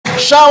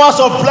Showers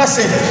of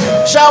blessing.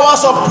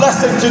 Showers of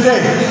blessing today.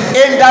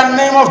 In the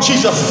name of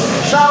Jesus.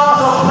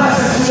 Showers of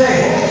blessing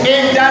today.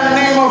 In the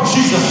name of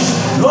Jesus.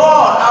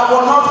 Lord, I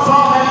will not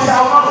come empty.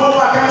 I will not go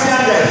back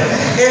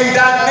empty-handed. In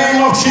the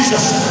name of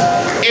Jesus.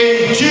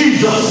 In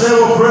Jesus'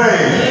 name we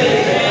pray.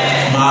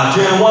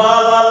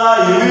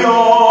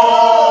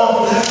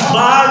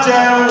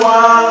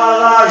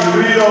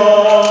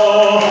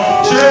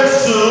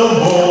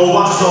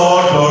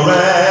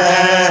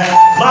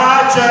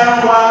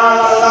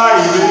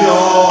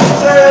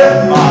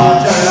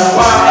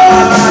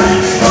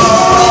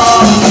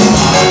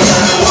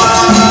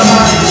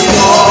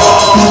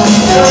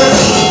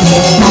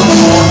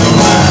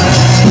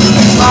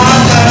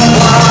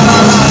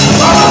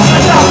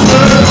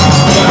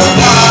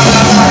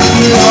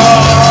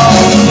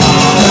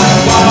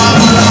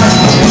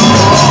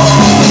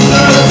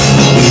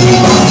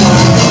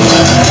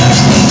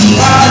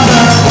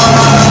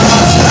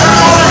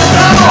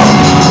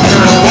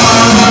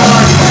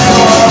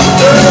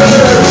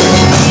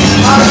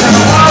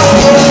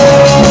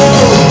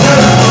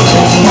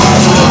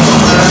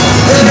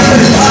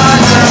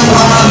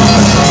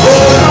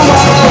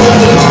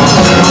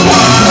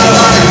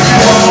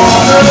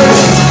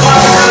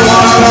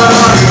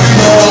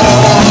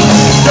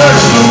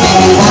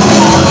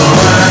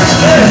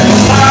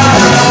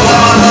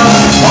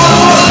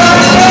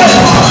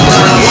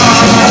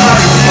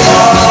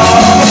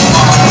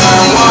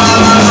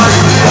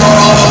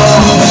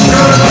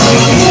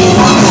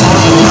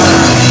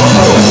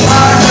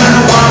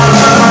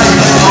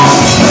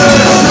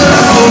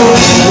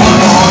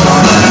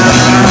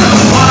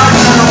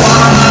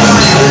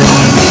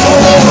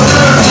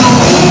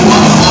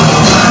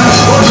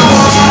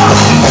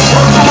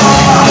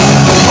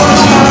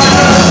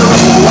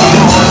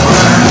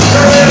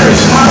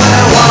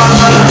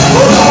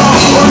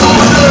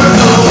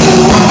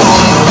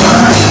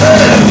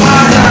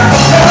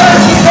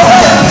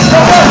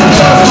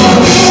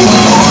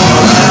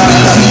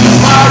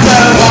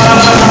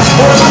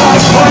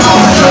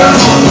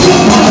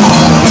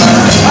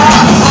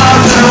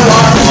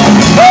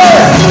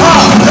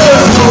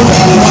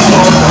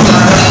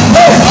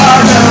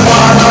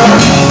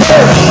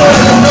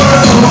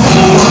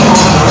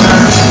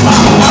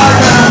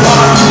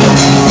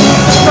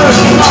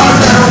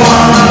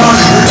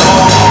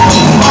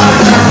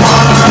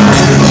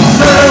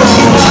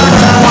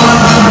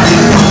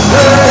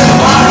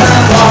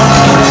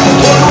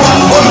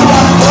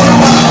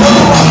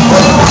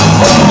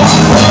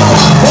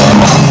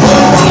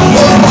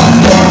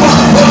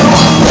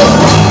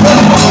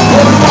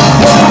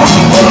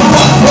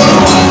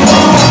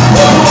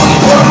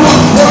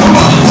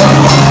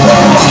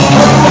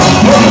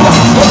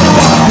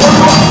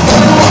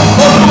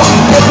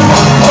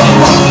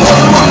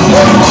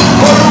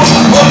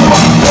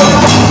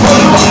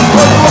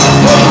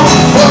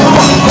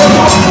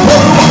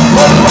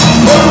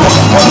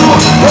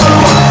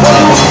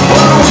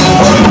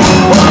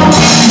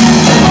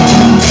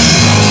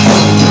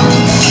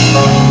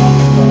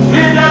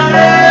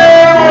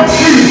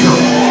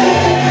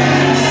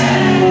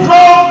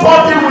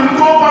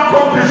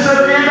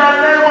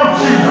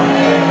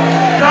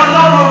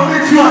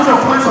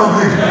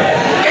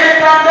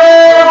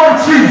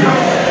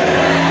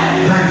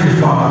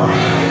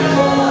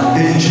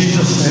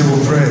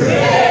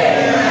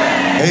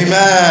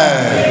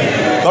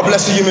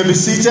 You may be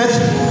seated.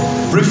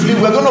 Briefly,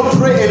 we're going to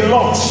pray a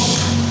lot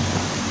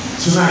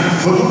tonight.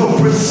 We're going to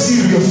pray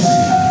seriously.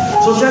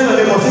 So tell your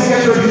neighbor, say,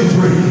 get ready to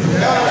pray.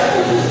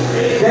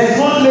 There is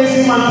one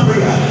lazy man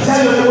prayer.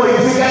 Tell your neighbor,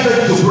 you say, get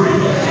ready to pray.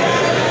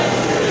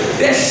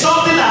 There's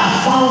something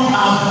I found.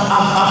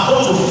 I've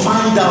got to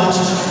find out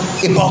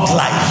about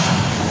life.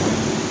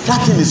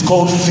 That thing is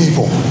called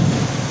favor.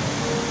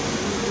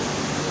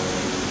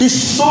 The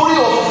story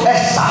of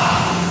Esther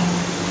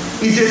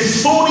is a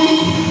story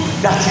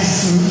that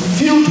is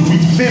filled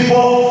with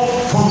favor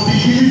from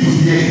beginning to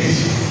the end.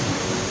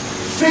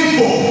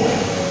 Favor.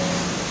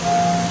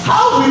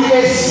 How will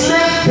a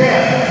slave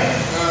girl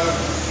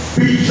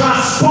be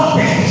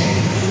transported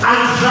and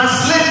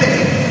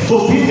translated to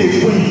be the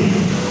queen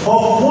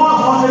of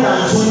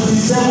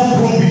 127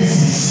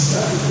 provinces?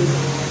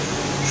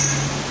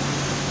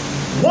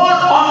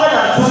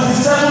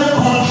 127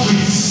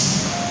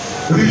 countries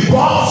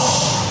report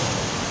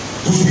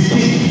to the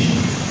king.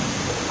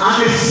 And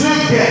a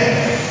slave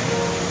girl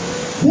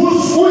who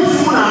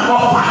is even an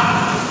orphan,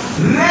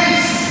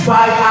 raised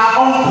by her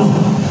uncle,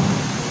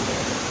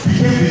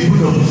 became the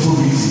queen of the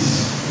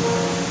provinces.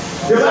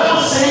 The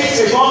Bible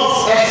says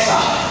about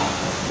Esther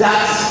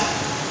that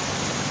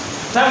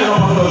time will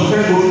not go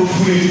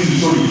fully into the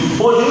story,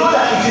 but you know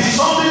that it is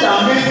something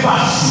that made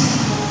Vashti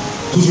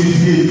to be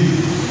slave.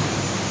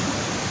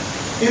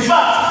 In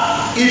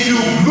fact, if you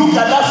look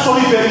at that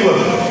story very well,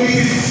 it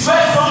is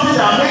first something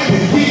that made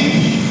the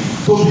king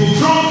to be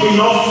drunk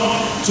enough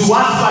to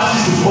ask Vashti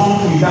to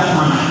come in that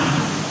manner.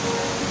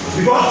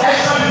 Because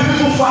extra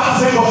people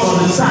fast make us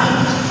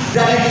understand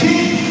that the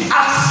king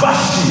asked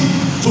Vashti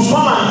to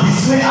come and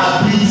display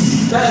her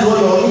beauty. That's what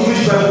your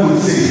English Bible will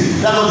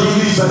say. That's what the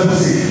English Bible will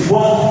say.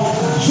 But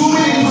zooming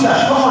you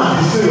that come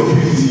and destroy your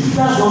beauty,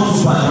 that's not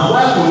too bad. Now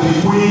why would the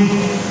queen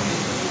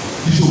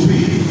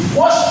disobey?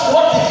 What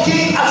the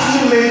king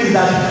actually meant is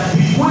that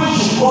the queen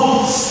should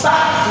come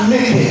stark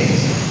naked,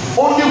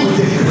 only with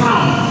a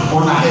crown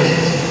on her head,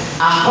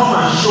 and come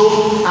and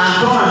show and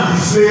come and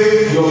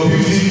display your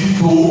beauty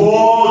to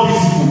all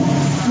these people.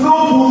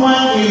 No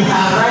woman in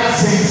her right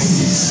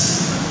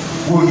senses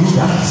will do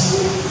that.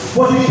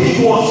 But the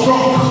king was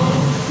drunk.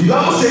 The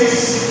Bible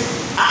says,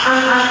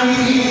 and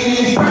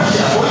in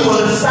Persia, for you to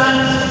understand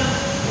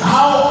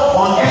how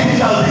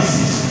unethical this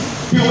is,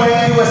 they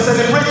were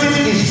celebrating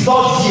his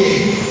third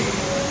year,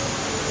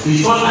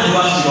 his third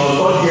anniversary or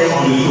third year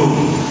on the throne.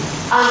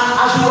 And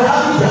as they were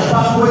having their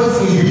banquet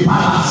in the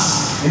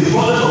palace, in the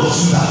fortress of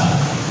Susa,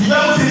 the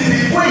Bible says the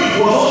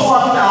queen was also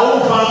having her own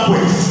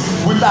banquet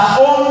with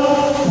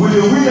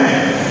the women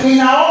in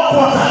her own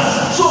quarters.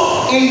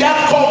 So in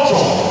that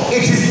culture,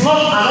 it is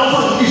not an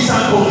also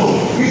Eastern culture.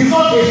 It is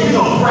not a thing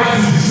of pride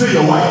to display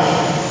your wife.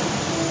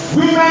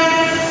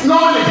 Women,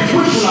 normally the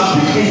queen should have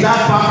been in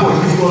that banquet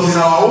because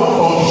in our own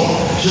culture,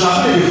 should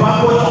have been in the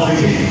banquet of the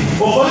king.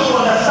 But for you to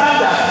understand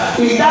that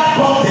in that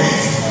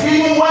context,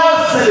 even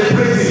while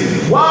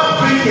celebrating, while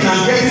drinking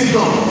and getting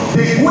drunk,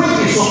 the queen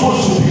is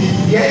supposed to be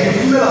here, the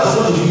female are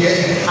supposed to be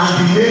here, and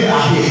the male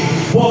are here.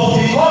 But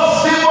because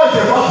Pharaoh is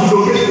about to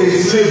locate a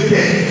slave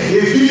there, a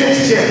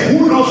village there,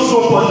 who knows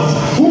nobody,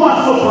 who has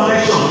no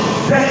connection,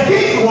 the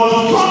king was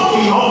drunk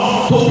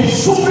enough to be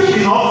stupid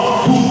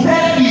enough to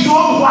tell his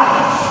own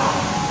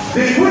wife,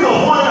 the queen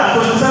of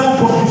 127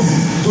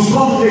 provinces, to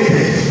come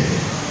naked.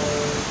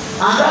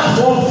 And that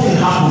whole thing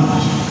happened.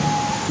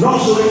 Long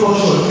story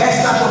short,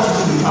 Esther got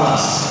into the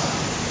palace.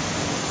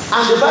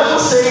 And the Bible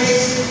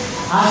says,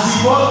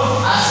 as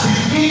the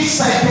king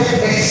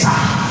cited Esther.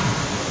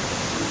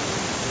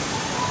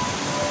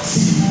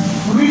 See,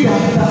 read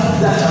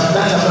that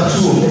chapter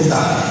 2 of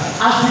Esther.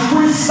 As the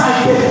queen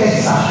cited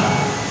Esther,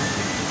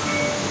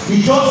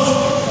 he just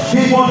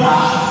favored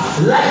her,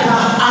 liked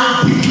her, and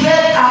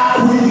declared her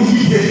queen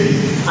immediately,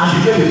 and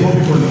declared a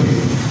public holiday.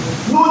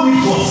 No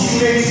need for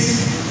Senate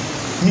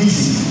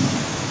meeting,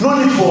 no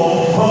need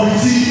for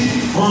committee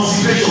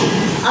consideration.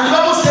 And the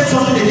Bible said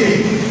something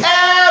again.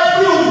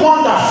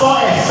 Everyone that saw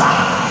Esther,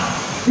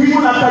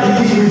 even after the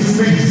king made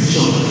the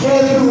decision,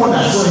 everyone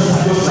that saw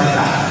Esther just like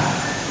that.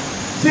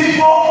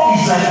 Favor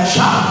is like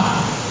charm,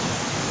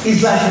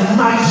 it's like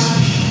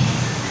magic.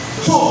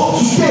 So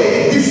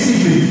today, this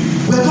evening,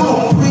 we're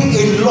going to pray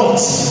a lot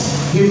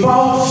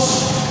about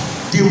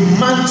the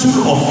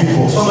mantle of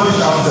favor. Somebody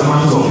shout the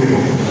mantle of favor.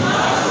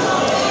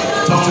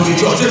 Talk to me,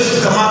 church. This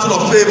is the mantle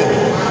of favor.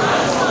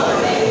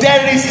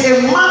 There is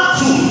a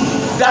mantle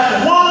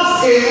that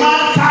once a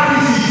man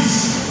carries it,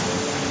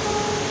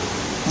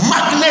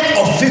 magnet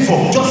of favor.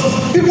 Just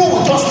people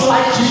will just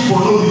like it for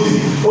no reason.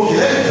 Okay,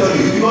 let me tell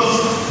you, because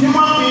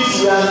human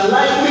beings we are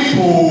likely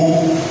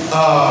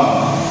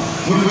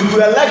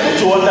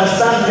to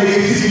understand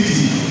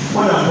negativity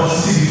more than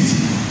positivity,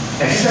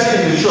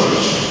 especially in the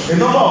church. A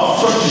number of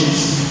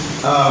churches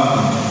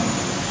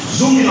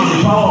zoom in on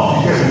the power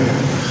of the devil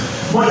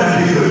more than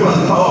they do on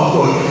the power of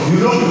God. You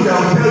know, people that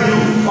will tell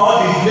you all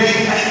the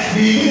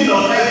meaning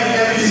of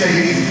everything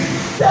negative.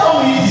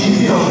 Tell me the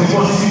meaning of the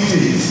positive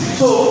things.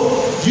 So,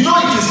 you know,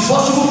 it is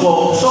possible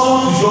for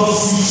someone to just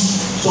see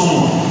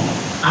someone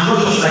and not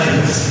just like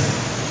a person.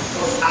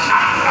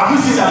 Have you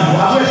seen that book?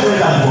 Have you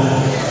experienced that book?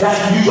 That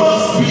you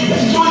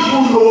don't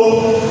even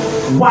know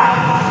why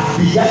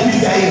this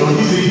guy or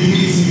this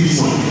lady is seeing this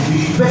one.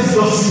 The person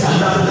just see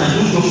another and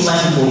don't just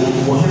like for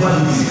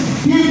whatever it is.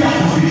 If that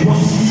could be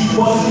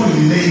possible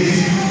in the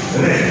negative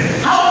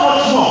realm, how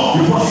much more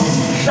the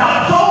positive?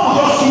 That God will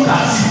just look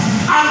at you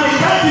and they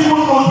can't even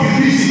know the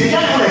reason. They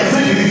can't even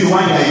explain the reason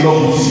why they are in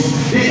love with you.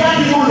 They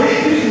can't even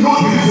know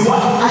the reason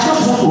why. I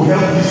just want to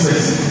help this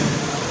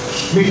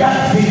person. May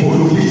that favor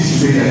locate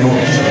you in the name of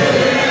Jesus.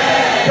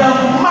 The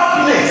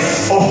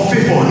magnets of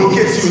favor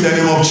locate you in the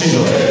name of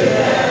Jesus.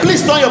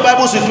 Please turn your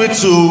Bibles with me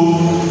to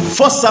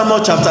 1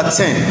 Samuel chapter 10.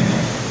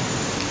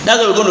 That's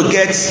where we're going to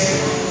get,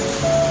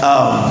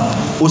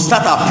 we'll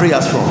start our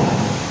prayers from.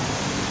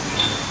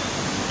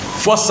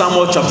 1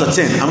 Samuel chapter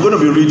 10. I'm going to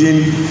be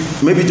reading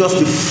maybe just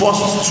the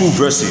first 2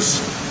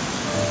 verses.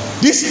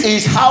 This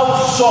is how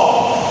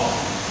Saul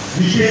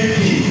became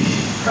king.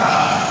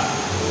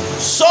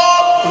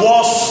 Saul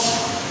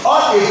was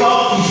all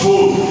about his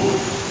own,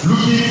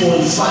 looking for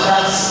his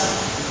father's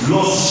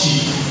lost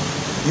sheep.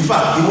 In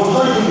fact, he was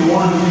not even the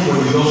one looking for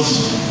the lost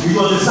sheep. It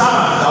was the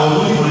servant that was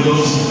looking for the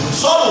lost sheep.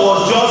 Saul was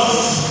just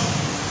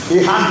a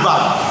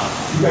handbag.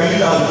 You can do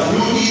that.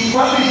 He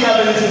probably didn't have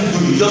anything to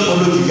do. He just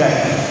followed the guy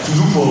to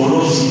look for a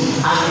lost sheep,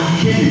 and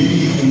he became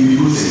a king in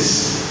the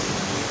process.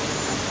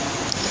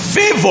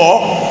 Favor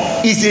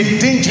is a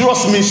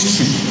dangerous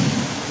mystery.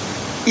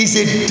 It's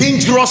a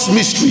dangerous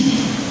mystery.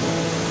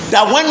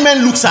 That when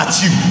men looks at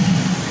you,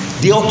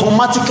 they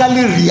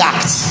automatically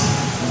react.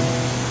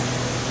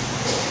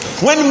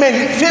 When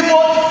men,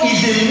 favor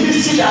is a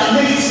mystery that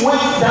makes men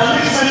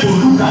to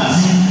look at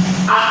you,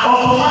 and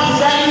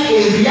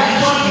automatically a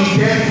reaction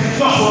in them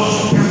just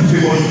wants them to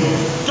favor you,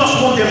 just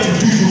want them to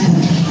do you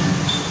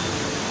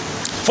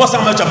 1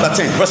 Samuel chapter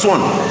 10, verse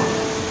 1.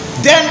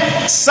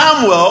 Then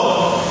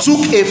Samuel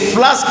took a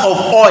flask of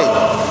oil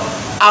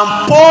and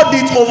poured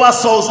it over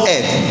Saul's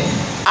head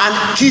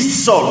and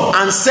kissed Saul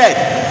and said,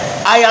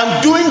 I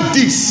am doing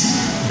this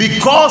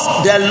because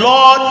the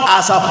Lord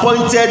has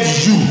appointed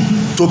you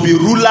to be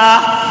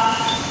ruler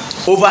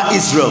over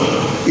Israel,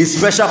 his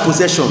special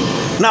possession.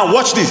 Now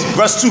watch this,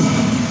 verse 2.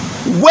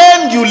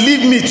 When you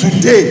leave me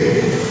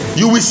today,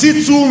 you will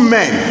see two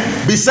men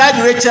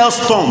beside Rachel's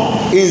tomb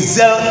in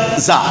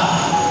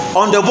Zelzah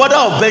on the border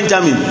of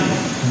Benjamin.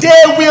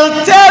 They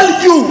will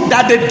tell you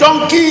that the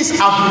donkeys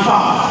have been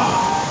found.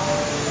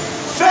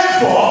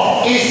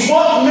 Therefore, is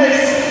what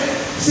makes,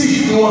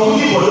 see, he was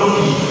looking for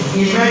donkey.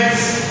 He meant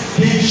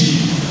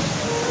kingship.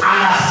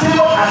 And as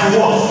stable as he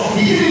was,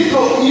 he didn't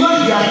know, he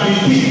had been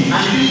king and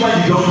he didn't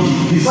find the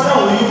donkey. His father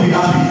will even be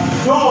happy.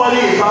 Don't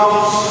worry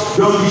about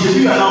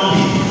donkey, you are now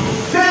king.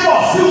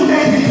 Therefore, still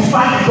need to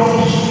find the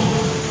donkey.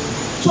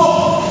 So,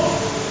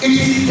 it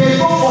is the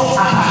devil first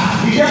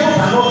attack. The devil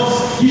cannot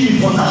give me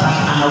first attack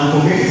and I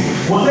will forget.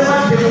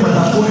 Whatever the devil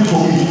has told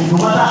for me, no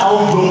matter how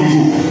long they go,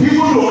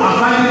 even though I'm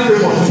finding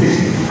favor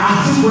today, I'm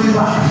still going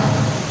back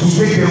to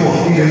take them up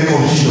in the name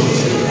of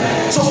Jesus.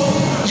 So,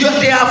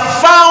 they have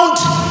found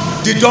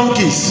the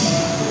donkeys.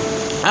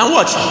 And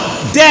watch.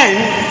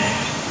 Then,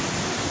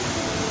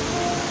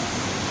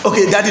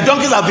 okay, that the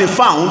donkeys have been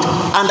found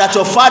and that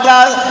your father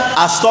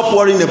has stopped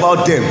worrying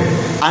about them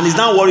and is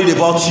now worried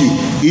about you.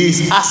 He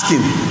is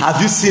asking,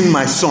 have you seen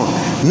my son?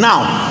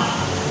 Now,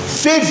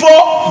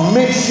 favor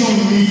makes you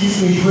meet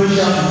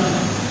influential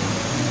people.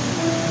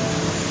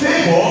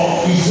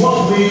 Favor is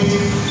what made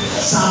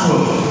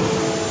Samuel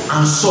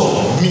and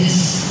Saul meet.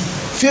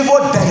 Favor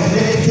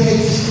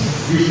directed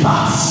the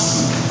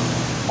paths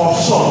of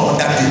Saul on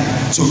that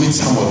day to meet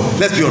Samuel.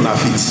 Let's be on our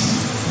feet.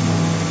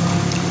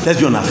 Let's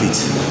be on our feet.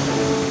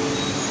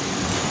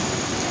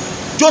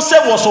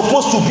 Joseph was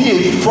supposed to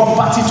be a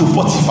property to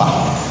Potiphar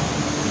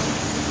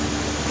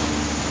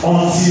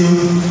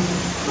until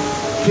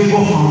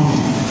favor found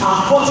him. And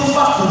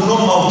Potiphar could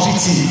not maltreat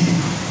him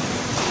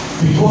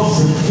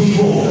because the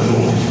favor of the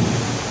Lord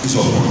is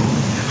upon him.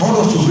 I want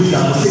us to read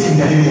that and say in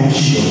the name of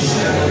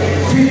Jesus.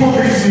 Favor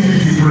makes me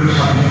meet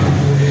influential people.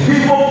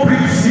 Favor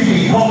brings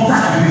me in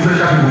contact with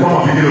influential people. Come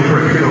on, begin to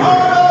pray, begin to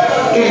pray.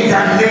 In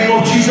the name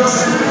of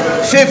Jesus,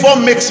 favor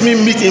makes me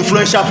meet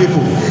influential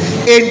people.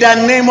 In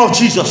the name of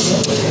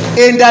Jesus,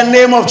 in the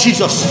name of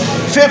Jesus,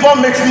 favor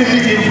makes me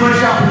meet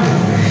influential people.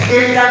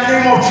 In the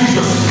name of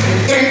Jesus,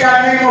 in the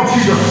name of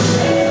Jesus,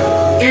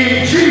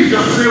 in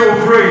Jesus' name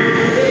we pray.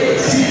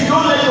 See,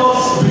 don't let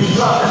us be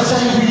trapped,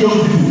 especially we young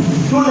people.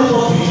 Don't let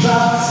us be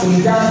trapped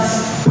in that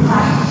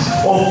pride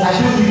of I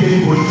don't need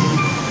anybody.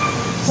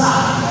 Sir,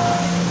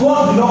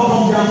 God will not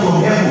come down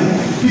from heaven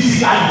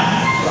physically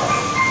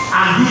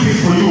and do this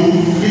for you.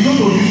 He's not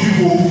going to use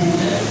people.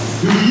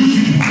 He will use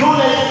you. Don't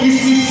let it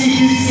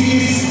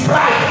is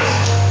pride.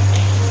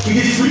 It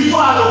is spiritual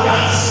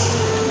arrogance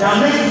that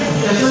makes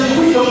especially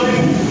we young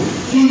people.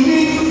 You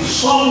need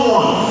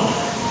someone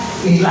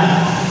in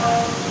life.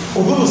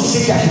 We're going to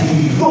say that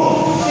again.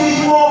 No,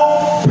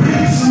 favor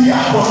brings me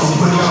across the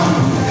influential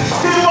people.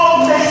 Favor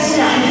makes me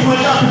and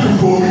influential people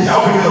go.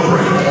 I'll begin to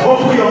pray.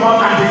 Open your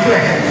mouth and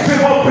declare.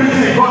 Favor brings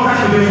me in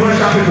contact with the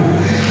influential people.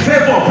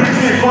 Favor brings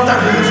me in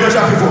contact with the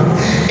influential people.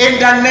 In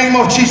the name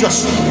of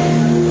Jesus.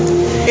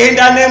 In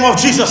the name of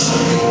Jesus.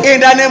 In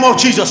the name of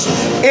Jesus.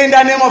 In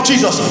the name of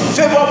Jesus.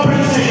 Favor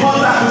brings me in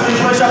contact with the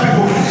influential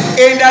people.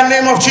 In the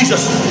name of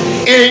Jesus.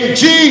 In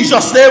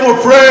Jesus' name we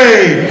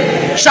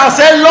pray. Shall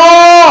say,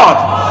 Lord,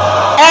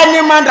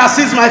 any man that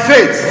sees my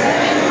face,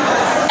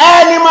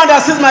 any man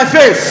that sees my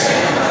face,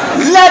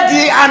 let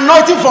the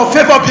anointing for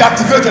favor be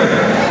activated.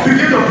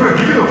 Begin to pray,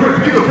 begin to pray,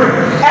 begin to pray.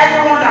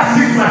 Anyone that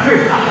sees my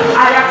face,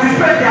 I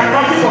activate the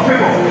anointing for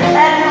favor.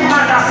 Any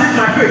man that sees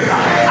my face,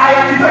 I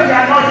activate the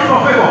anointing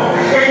for favor.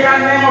 In the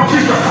name of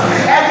Jesus.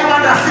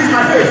 Anyone that sees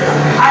my face,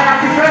 I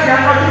activate the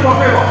anointing for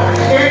favor.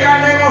 In the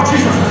name of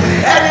Jesus.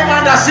 Any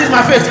man that sees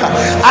my face,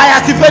 I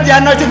activate the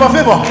anointing for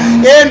favor.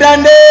 In the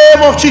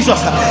name of Jesus.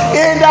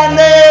 In the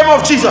name of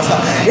Jesus.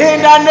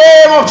 In the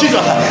name of Jesus.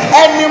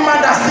 Any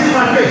man that sees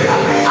my face,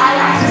 I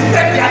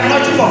activate the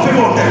anointing for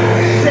favor.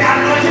 The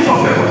anointing for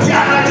favor. The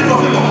anointing for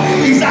favor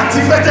is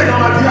activated on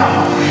my behalf.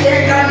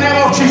 In the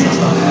name of Jesus.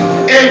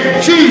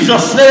 In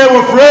Jesus' name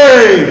we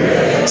pray.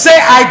 Say,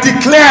 I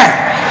declare.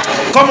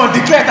 Come on,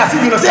 declare it as if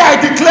you know. Say, I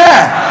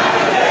declare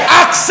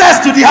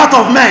access to the heart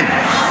of men.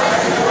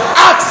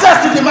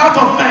 Access to the mouth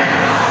of men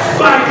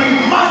by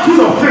the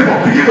mantle of favor.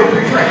 Begin to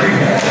declare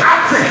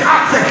access,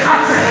 access,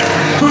 access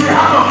to the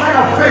heart of men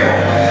of favor,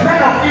 men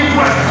of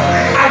influence.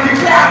 I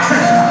declare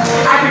access.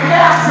 I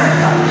declare access.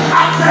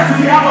 Access to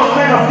the heart of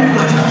men of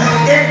influence.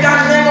 In the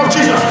name of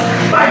Jesus,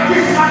 by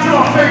this mantle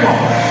of favor,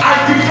 I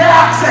declare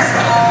access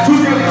to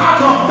the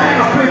heart of men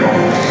of favor,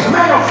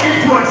 men of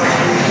influence.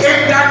 In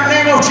the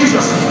name of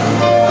Jesus.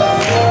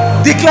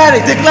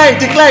 Declare it, declare it,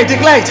 declare it,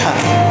 declare it.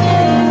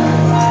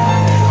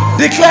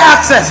 Declare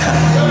access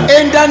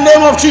in the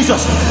name of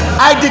Jesus.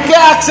 I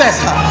declare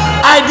access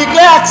I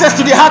declare access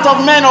to the heart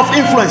of men of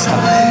influence.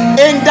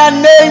 In the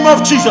name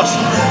of Jesus.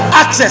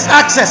 Access.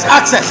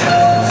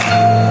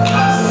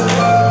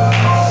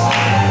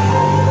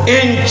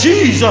 In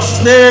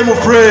Jesus' name we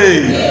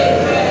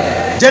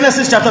pray.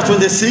 Genesis chapter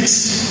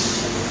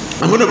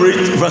 26. I'm going to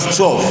read verse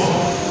 12.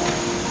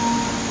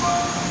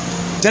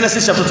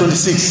 Genesis chapter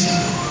 26.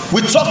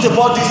 We talked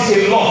about this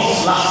a lot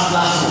last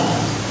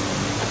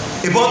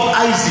month. About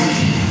Isaac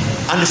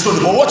and the story.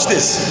 But watch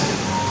this.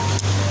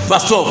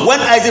 Verse 12. When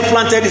Isaac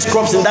planted his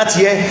crops in that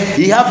year,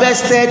 he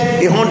harvested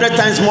 100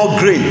 times more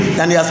grain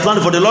than he has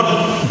planted, for the Lord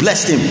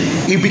blessed him.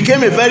 He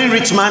became a very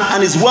rich man,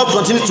 and his wealth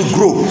continued to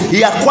grow.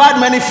 He acquired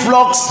many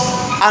flocks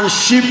and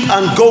sheep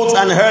and goats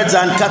and herds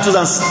and cattle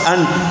and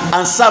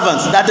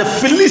servants, that the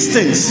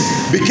Philistines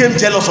became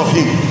jealous of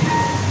him.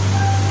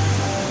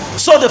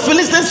 So the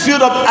Philistines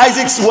filled up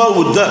Isaac's well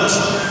with dirt.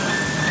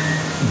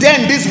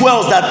 Then these were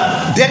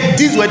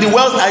the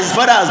wells that his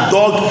father has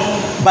dug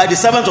by the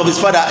servant of his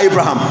father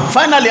Abraham.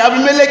 Finally,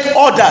 Abimelech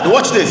ordered,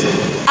 watch this,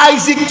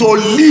 Isaac to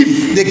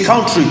leave the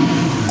country,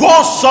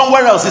 go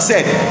somewhere else. He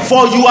said,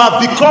 for you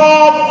have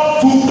become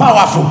too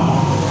powerful.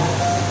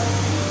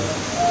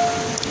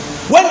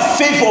 When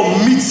favor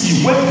meets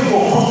you, when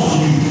favor comes to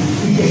you,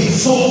 it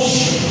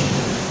exalts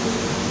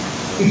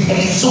you. It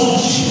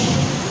exalts you.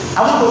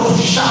 I want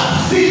to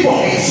shout, favor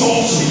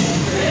exalts me.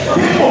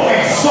 People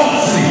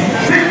exalt me.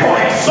 People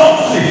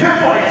exalt me.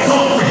 People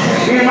exalt me.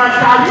 In my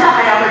career,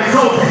 I am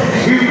exalted.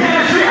 In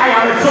ministry, I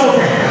am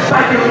exalted.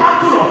 By the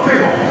mantle of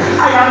favor,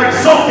 I am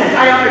exalted.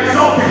 I am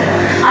exalted.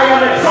 I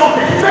am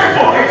exalted.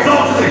 Favor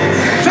exalts me.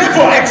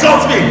 Favor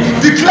exalts me.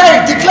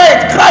 Declare it.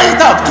 Cry it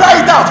out.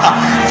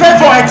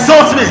 Favor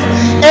exalts me.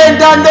 In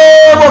the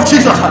name of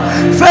Jesus.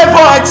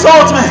 Favor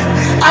exalts me.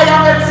 I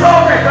am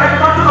exalted by the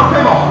mantle of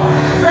favor.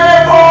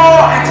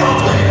 Favor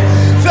exalts me.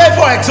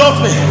 Favor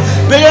exalts me.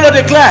 Begin to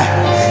declare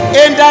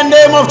in the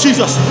name of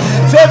Jesus.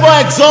 Favor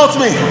exalts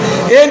me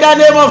in the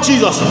name of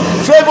Jesus.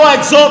 Favor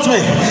exalts me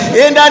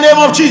in the name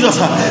of Jesus.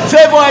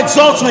 Favor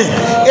exalts me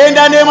in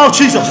the name of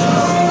Jesus.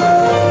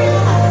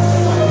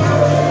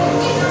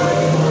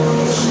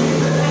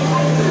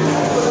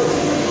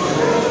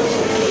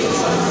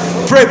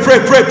 Pray.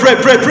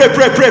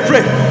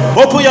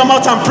 Open your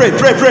mouth and pray.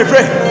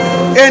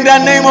 In the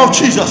name of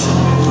Jesus.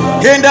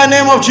 In the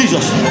name of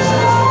Jesus.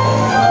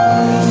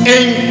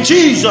 In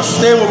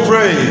Jesus' name we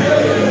pray.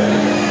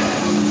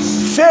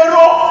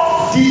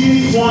 Pharaoh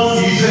didn't want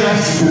the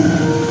Israelites to go.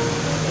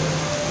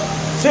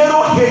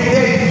 Pharaoh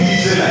hated the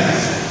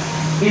Israelites.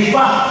 In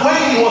fact, when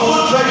he was so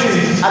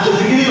threatening at the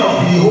beginning of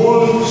the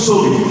whole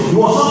story, he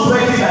was so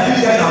threatening that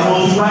these guys are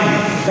multiplying,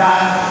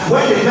 that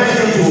when they met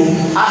him to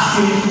ask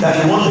him that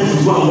they wanted to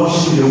go and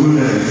worship in the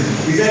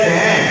wilderness, he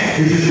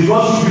said, it is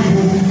because you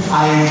people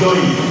are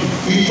enjoying.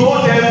 He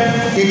told them,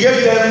 he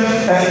gave them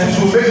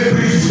to make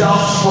bricks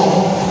without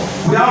straw,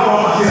 without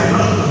raw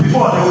materials.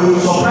 Before they will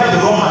supply the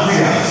raw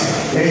materials,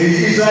 and the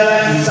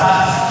Israelites will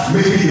start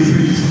making the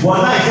bricks.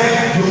 But now he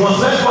said, you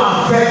must let's go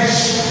and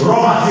fetch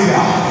raw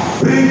material,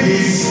 bring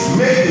this,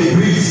 make the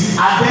bricks,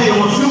 and then you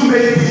must still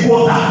make the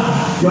water,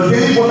 your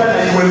daily water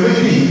that you were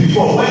making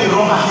before when the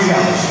raw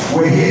materials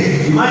were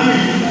here. Imagine,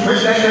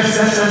 let's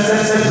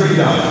break it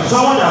down.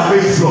 Someone that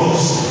makes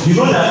blocks, you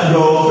know that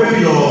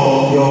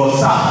your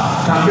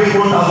staff can make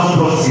 1,000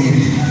 blocks a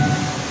day.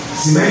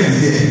 Cement is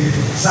there,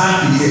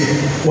 sand is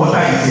there,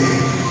 water is there.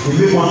 You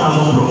make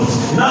 1,000 blocks.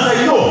 You now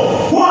say, no,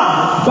 go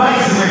and buy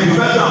cement. You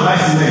better buy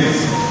cement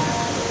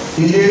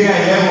in area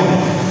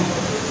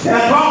 11. Then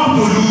come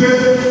to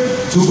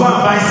Luke to go and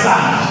buy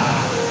sand.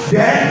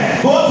 Then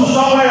go to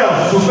somewhere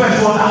else to fetch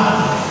water.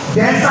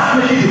 Then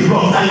start making the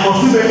blocks, and you must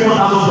still make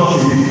 1,000 blocks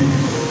a day.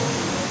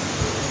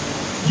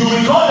 You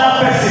will call that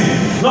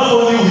person not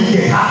only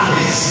wicked,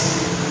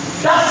 heartless.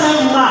 That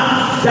same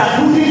man that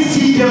couldn't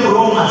give them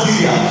raw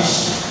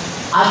materials,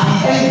 at the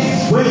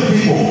end, when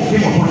people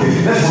came upon them,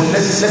 let's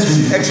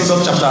read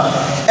Exodus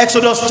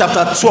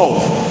chapter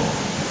 12.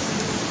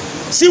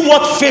 See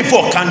what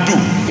favor can do.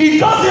 It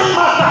doesn't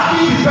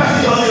matter if the person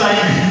doesn't like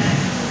you.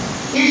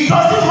 It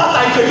doesn't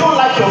matter if they don't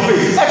like your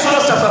face.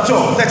 Exodus chapter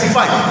 12,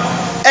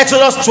 35.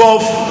 Exodus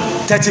 12,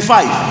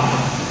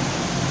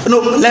 35. No,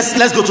 let's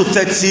go to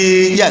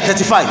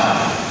 35.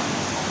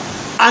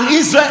 And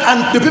Israel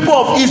and the people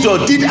of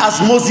Israel did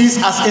as Moses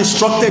has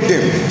instructed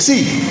them.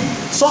 See,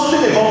 something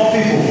about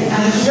people,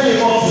 and especially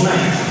about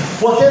tonight.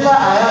 Whatever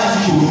I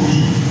ask you to do,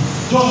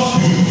 just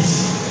do it.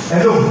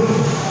 Hello.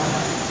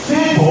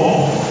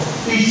 Favor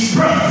is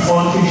built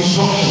on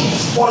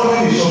instructions,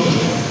 following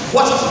instructions.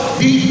 What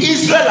the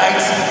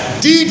Israelites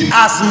did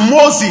as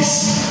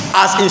Moses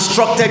has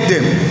instructed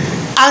them.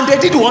 And they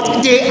did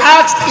what? They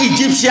asked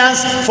Egyptians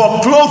for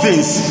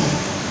clothing,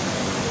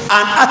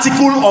 an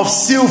article of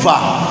silver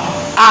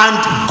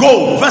and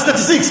gold. Verse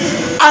 36.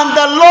 And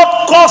the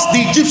Lord caused the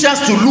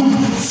Egyptians to look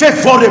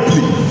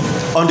favorably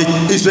on the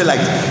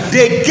Israelites.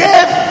 They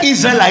gave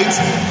Israelites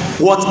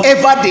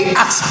whatever they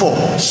asked for.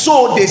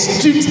 So they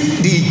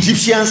stripped the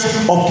Egyptians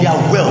of their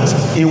wealth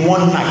in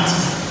one night.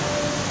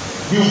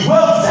 The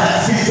wealth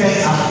that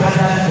Israelites have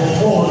gathered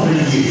for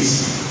 400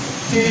 years.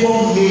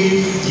 Favor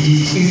made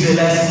the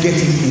Israelites get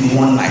it in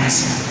one night.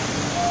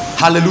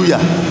 Hallelujah.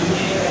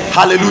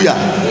 Hallelujah.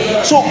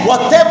 So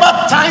whatever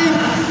time,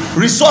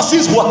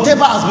 resources,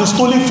 whatever has been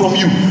stolen from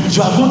you,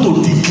 you are going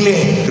to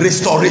declare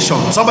restoration.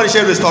 Somebody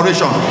say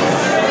restoration.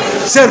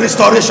 Say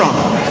restoration.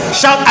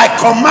 Shout, I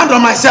command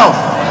on myself.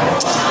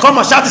 Come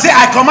on, shout, say,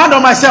 I command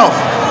on myself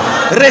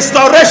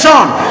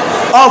restoration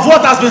of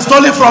what has been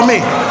stolen from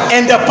me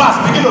in the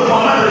past. Begin to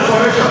command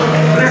restoration.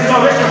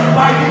 Restoration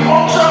by the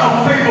unction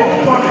of favor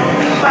upon me.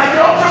 By the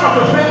unction of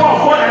the favor of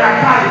God that I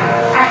carry,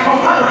 I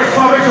command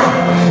restoration.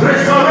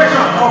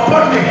 Restoration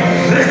upon me.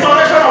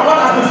 Restoration of what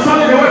has been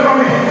stolen away from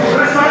me.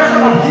 Restoration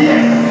of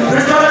years.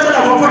 Restoration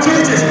of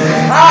opportunities.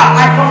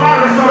 I command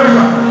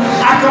restoration.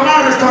 I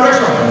command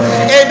restoration.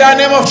 In the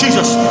name of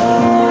Jesus.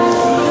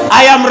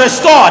 I am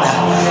restored.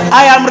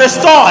 I am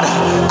restored.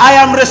 I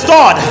am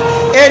restored.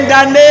 In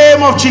the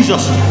name of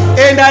Jesus.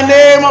 In the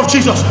name of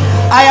Jesus.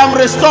 I am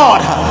restored.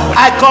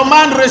 I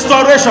command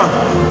restoration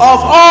of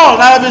all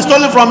that has been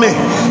stolen from me.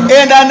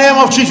 In the name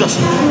of Jesus.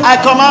 I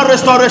command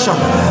restoration.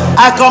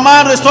 I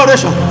command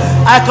restoration.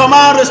 I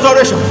command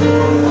restoration.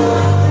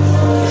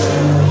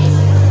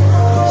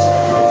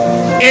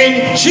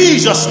 In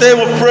Jesus' name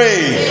we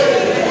pray.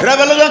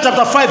 Revelation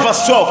chapter 5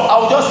 verse 12. I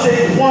will just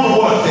say one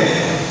word there.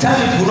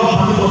 Time will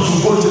not permit us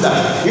to go to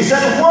that. He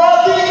said,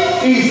 worthy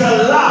is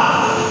the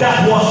lamb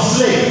that was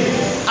slain.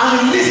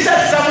 And he listed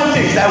 7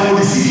 things that will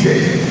receive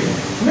them.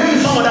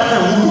 Maybe some other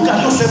time we'll look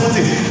at those 7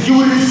 things.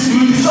 You will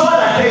discover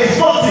that there is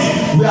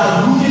nothing we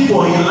are looking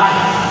for in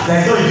life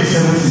that is not in these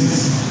 7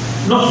 things.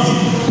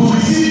 Nothing. To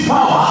receive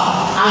power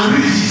and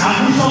riches and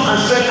wisdom and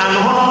strength and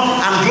honor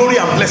and glory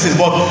and blessings.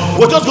 But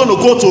we're just going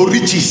to go to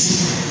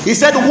riches. He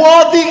said,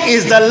 worthy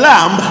is the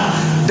lamb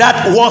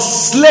that was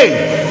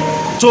slain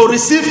to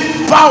receive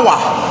power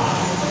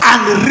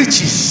and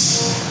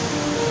riches.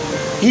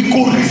 He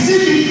could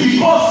receive it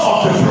because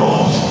of the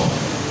blood.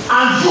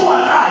 And you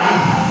and I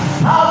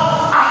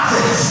have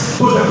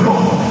access to the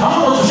blood. I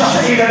want us to just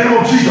say in the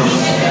name of Jesus.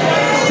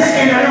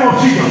 Say in the name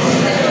of Jesus.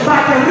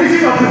 By the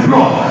reason of the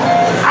blood,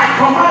 I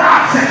command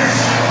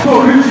access to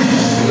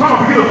riches. Come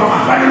on, begin to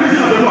command. By the reason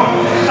of the blood.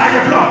 By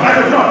the blood, by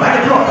the blood, by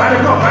the blood, by the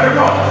blood, by the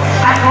blood.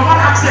 I command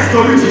access to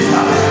riches.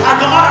 I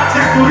command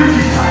access to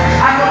riches.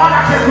 I command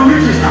access to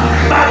riches.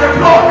 By the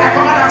blood, I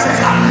command access.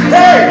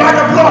 Hey, by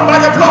the blood, by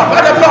the blood,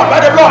 by the blood, by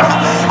the blood.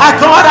 I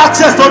command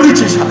access to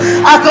riches.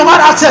 I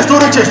command access to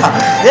riches.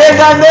 In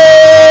the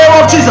name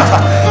of Jesus.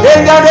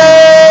 In the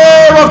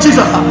name of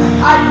Jesus.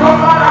 I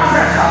command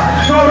access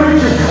to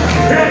riches.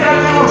 In the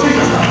name of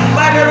Jesus.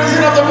 By the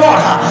reason of the blood,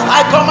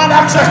 I command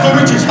access to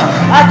riches.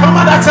 I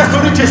command access to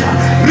riches.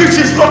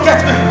 Riches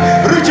locate me.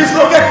 Riches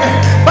locate me.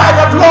 By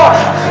the blood,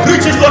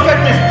 riches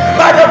locate me.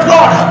 By the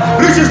blood,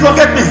 riches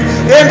locate me.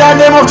 In the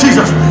name of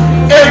Jesus.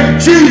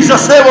 In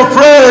Jesus' name we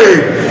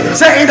pray.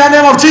 Say in the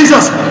name of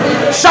Jesus.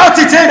 Shout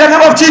it in the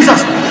name of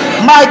Jesus.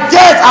 My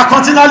gates are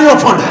continually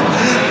open.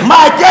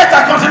 My gates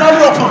are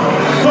continually open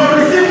to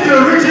receive the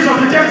riches of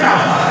the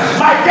Gentiles.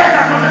 My gates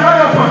are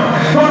continually open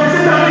to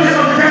receive the riches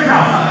of the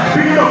Gentiles.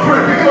 Begin to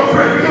pray, begin to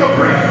pray, begin to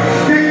pray.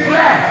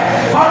 Declare,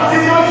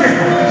 continuity.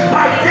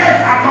 My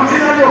gates are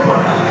continually open.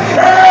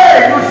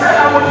 Hey, you said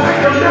I would take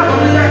the milk of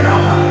the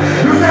Gentiles.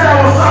 You said I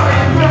will serve the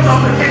milk of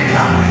the kings.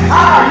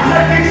 You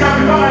said things shall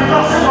become a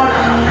nothing more.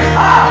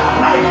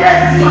 My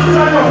gate is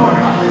continually open.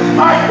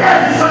 My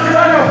gate is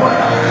continually open.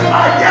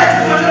 My gate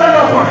is continually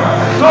open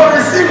to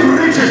receive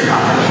riches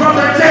from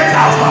the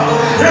Gentiles.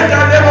 In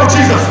the name of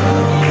Jesus.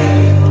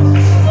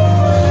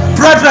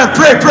 Brethren,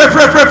 pray, pray,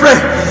 pray, pray, pray.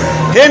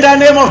 In the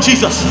name of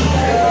Jesus.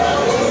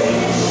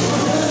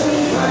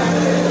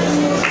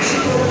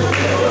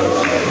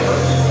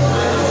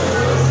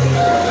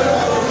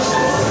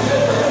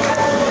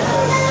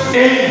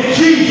 In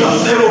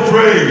Jesus' name we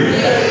pray.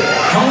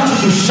 I want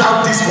you to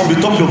shout this from the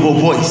top of your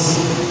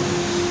voice.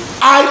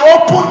 I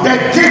open the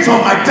gate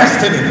of my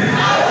destiny.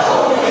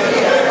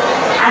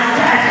 I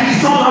said,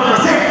 it's not loud. I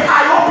said,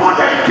 I open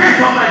the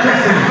gate of my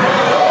destiny.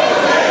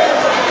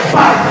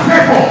 By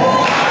favor.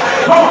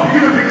 Come on,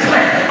 begin to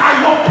declare. I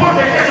open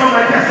the gate of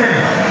my destiny.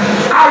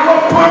 I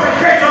open the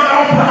gate of my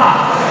own power.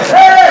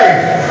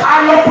 Hey,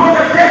 I open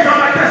the gate of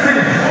my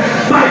destiny.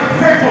 By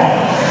favor.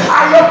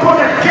 I open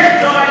the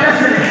gate of my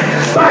destiny.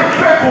 By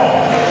favor.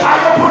 I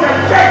open the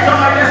gate of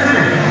my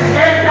destiny.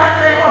 In the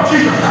name of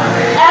Jesus.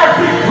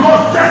 Every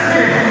closed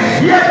destiny.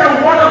 Hear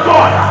the word of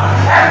God.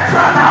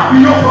 Ephrata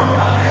be opened.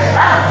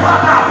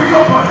 Ephrata be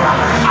opened.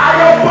 I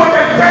open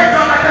the gate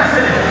of my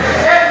destiny.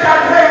 In the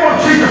name of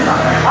Jesus.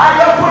 I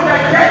open the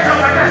gate of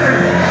my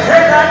destiny.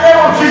 In the name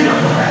of Jesus.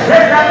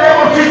 In the name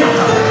of Jesus.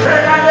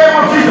 In the name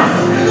of Jesus.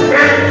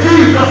 In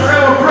Jesus'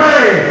 name we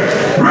pray.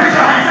 Raise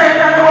your hands. Say in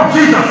the name of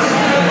Jesus.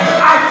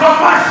 I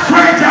command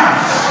strangers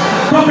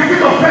to begin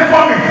to pray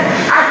for me.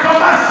 I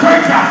command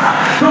strangers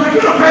to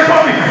begin to pray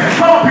for me.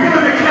 Come on, begin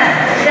to declare.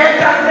 In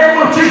the name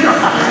of Jesus.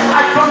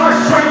 I command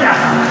strangers.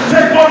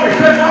 Favor me,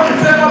 favor me,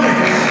 favor me.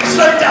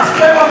 Strangers,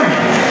 favor me.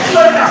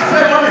 Strangers,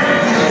 favor me.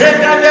 In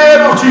the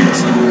name of Jesus.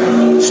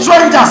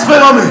 Strangers,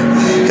 favor me.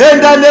 In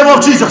the name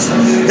of Jesus.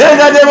 In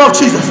the name of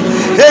Jesus.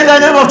 In the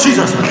name of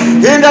Jesus.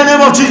 In the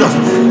name of Jesus.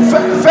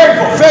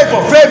 Favor,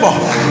 favor, favor,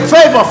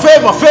 favor,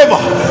 favor, favor.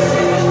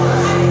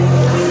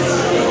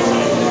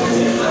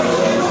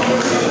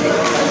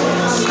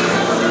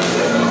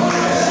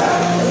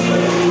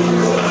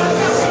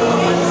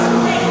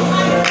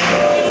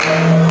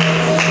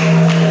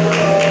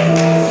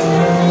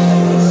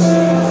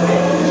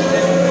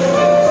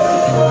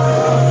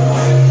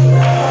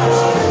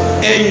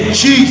 In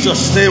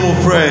Jesus' name we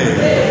pray.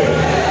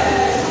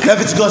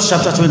 Leviticus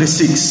chapter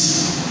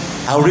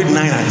 26. I'll read 9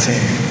 and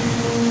 10.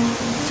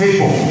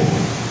 Favor,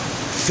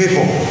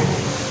 favor,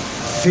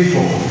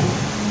 favor,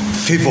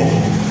 favor.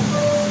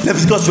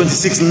 Leviticus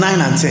 26,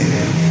 9 and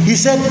 10. He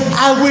said,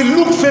 I will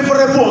look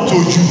favorable unto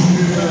you.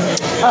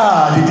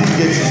 They didn't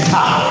get it.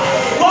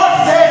 God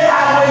said,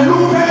 I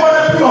will look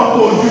favorably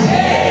unto you.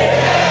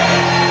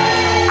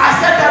 I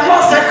said, the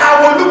Lord said,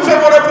 I will look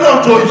favorably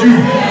unto you.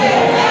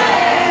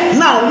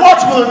 Now, what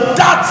will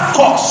that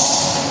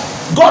cause?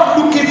 God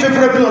looking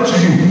favorably unto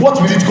you, what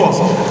will it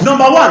cause?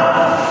 Number one,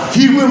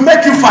 He will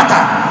make you fatter.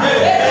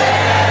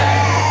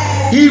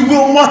 He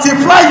will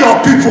multiply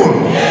your people.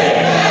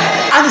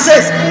 And He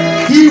says,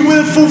 He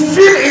will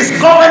fulfill His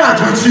covenant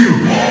with you.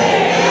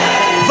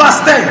 Verse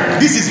 10,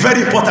 this is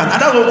very important,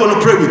 and that's what we're going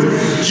to pray with.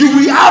 You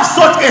will have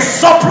such a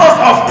surplus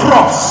of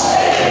crops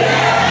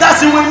that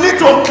you will need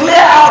to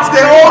clear out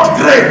the old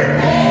grain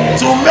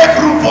to make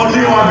room for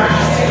new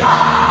harvest.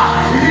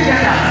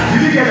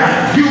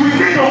 You will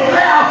need to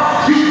clear out.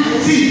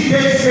 You see,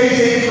 there's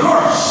a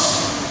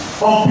curse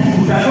of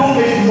people that don't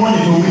make money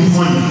to make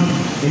money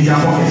in their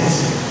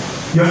pockets.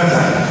 You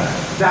understand?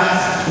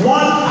 That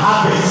one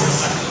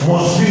harvest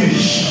must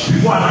finish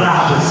before another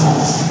harvest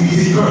comes.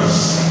 It's a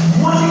curse.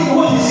 Money,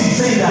 what is he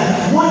saying?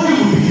 That money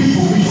will begin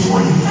to make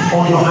money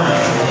on your hand.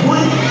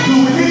 Money,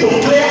 you will need to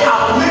clear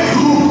out, make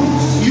room.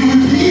 You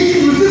will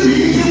still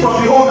be eating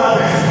from the old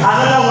harvest.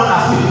 Another one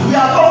has come. We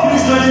have not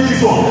finished doing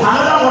this one.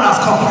 Another one has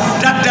come.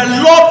 That the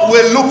Lord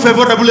will look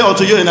favorably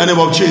unto you in the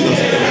name of Jesus.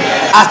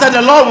 I said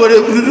the Lord will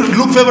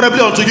look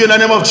favorably unto you in the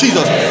name of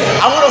Jesus.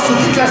 I want us to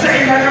declare,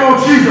 say, in the name of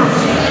Jesus,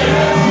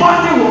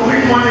 money will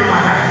bring money in my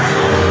hand.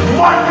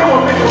 Money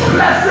will bring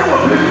blessing,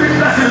 will bring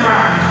blessing in my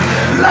hand.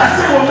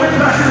 Blessing will bring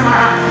blessing in my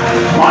hand.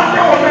 Money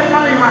will bring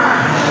money in my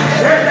hand.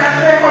 In the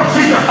name of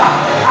Jesus,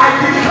 I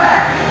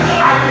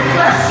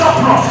declare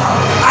surplus.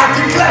 I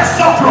declare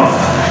surplus.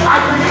 I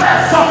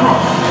declare surplus.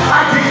 I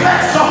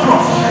declare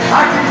surplus.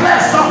 I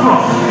declare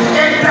surplus.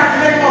 In the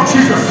name of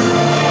Jesus.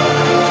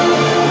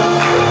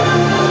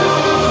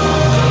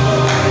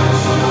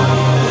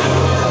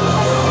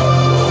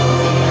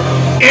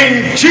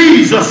 In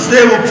Jesus'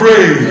 name we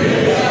pray.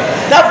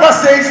 That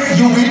verse says,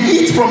 you will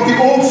eat from the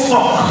old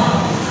stock.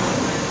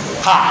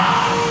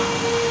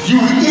 You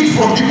will eat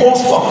from the old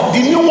stock.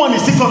 The new one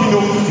is still coming.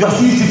 You are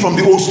still eating from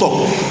the old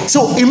stock.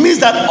 So it means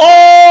that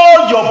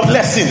all your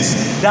blessings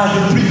that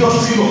have been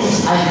previously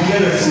lost, I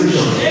declare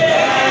restoration.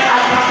 I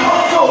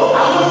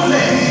won't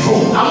let it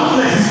go. I won't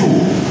let it go.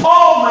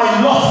 All my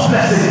lost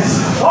blessings,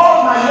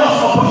 all my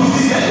lost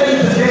opportunities,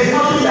 there is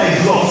nothing that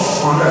is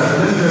lost on earth.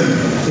 Let me tell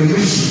you,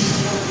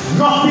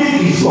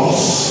 nothing is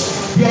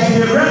lost. There is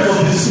the realm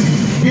of the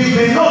spirit. You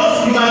may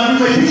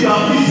think you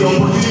have missed the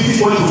opportunity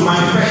for you to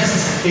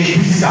manifest a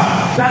physical.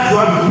 That's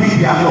why we think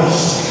they are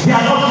lost. They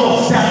are not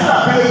lost. They are still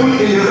available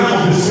in the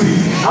realm of the spirit.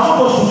 I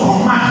want us to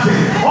command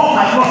them. All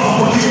my lost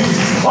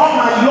opportunities, all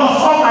my lost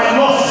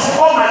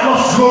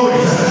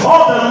glories,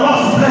 all the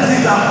lost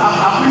blessings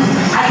I've missed.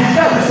 I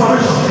declare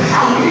restoration.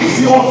 I will eat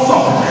the old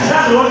stock.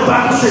 That's what the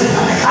Bible says.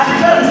 I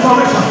declare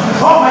restoration.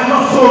 All my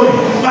lost glory,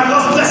 my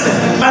lost blessing,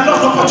 my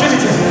lost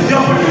opportunity, the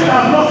opportunity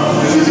I've lost.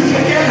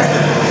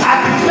 I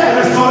declare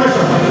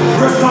restoration,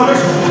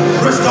 restoration,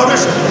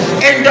 restoration.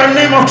 In the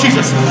name of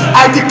Jesus,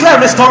 I declare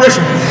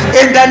restoration.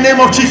 In the name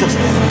of Jesus,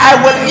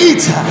 I will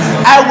eat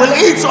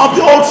of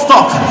the old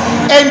stock.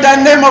 In the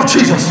name of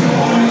Jesus.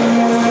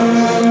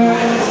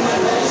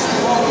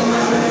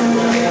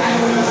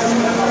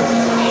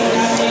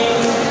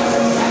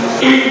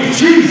 In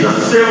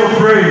Jesus' name we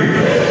pray.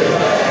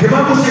 The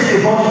Bible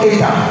says about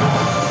Adam.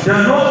 The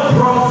Lord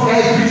brought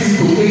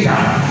everything to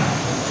Adam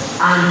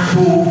and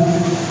to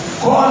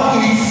call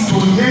it, to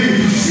name it,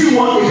 to see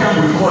what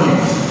Adam will call it.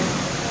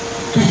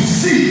 To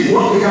see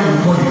what Adam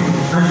will call it.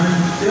 And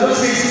the Lord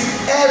says,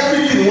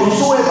 everything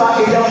whatsoever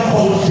Adam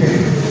called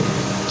them,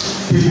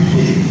 they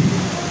became.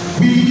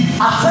 We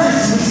at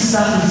times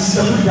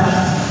misunderstand that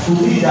to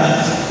mean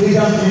that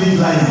Adam named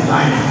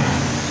lion,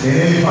 the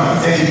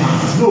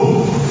elephant. No.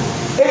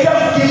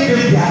 Adam gave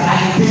them their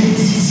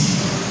identity.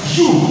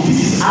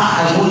 This is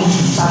how I want you to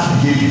start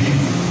behaving.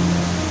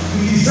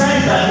 He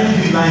designed that named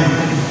the lion.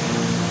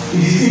 It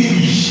is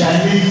English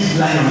that named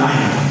lion.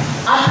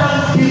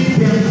 Adam gave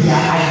them their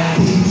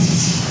identity.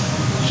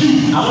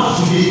 I want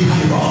to be a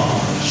cannibal.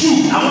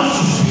 I want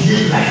to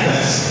behave like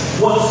this.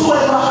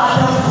 Whatsoever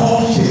Adam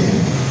called them,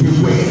 they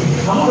were.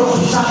 I want us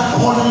to start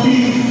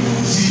calling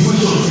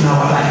situations in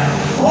our life.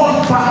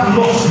 Call back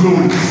lost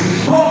glory.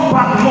 Call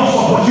back lost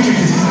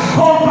opportunities.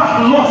 Call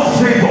back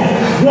lost favor.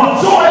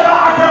 Whatsoever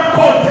Adam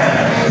called them,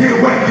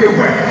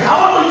 I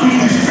want you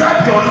to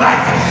describe your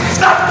life.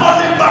 Start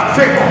calling back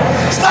favor.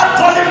 Start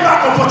calling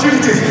back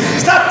opportunities.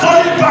 Start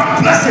calling back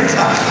blessings.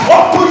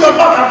 Open your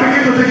mouth and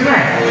begin to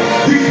declare.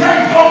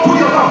 Declare, open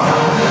your mouth.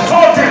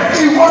 Call them.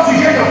 He wants to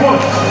hear your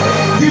voice.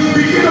 You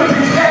begin to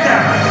declare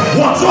them.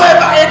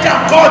 Whatsoever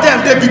Adam called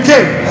them, they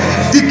became.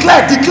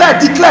 Declare.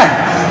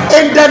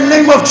 In the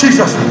name of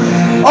Jesus.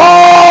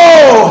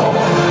 Oh,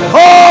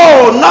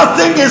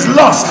 nothing is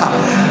lost.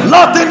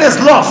 Nothing is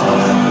lost.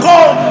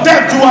 Call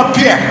them to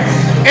appear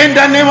in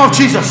the name of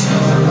Jesus.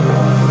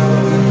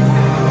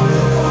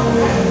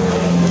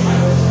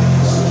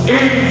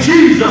 In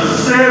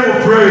Jesus' name we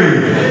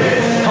pray.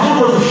 I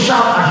want us to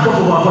shout at top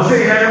of our voice.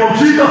 Say in the name of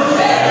Jesus.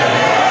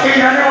 In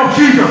the name of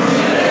Jesus.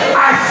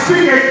 I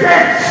speak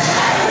against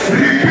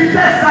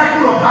repeated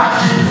cycle of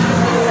hardship.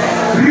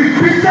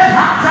 Repeated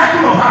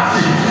cycle of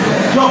hardship.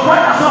 Your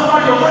father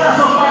suffered, your mother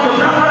suffered, your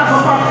grandfather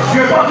suffered,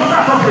 you're about to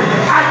start suffering.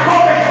 I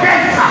come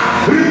against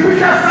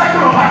repeated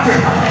cycle of hardship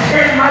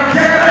in my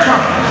generation.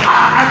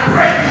 I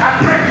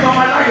pray on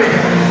my language.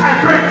 I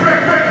pray.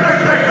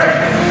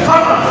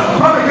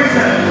 Come against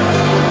them.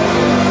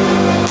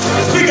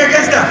 Speak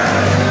against them.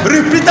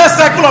 Repeated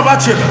cycle of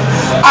hardship.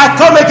 I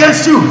come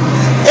against you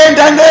in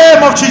the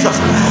name of Jesus.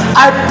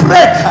 I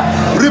break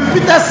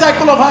repeated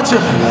cycle of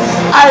hardship.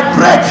 I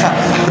break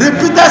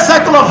repeated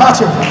cycle of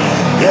hardship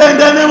in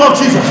the name of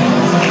Jesus.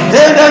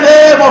 In the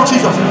name of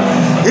Jesus.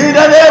 In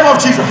the name of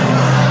Jesus.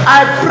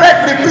 I break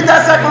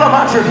repeated cycle of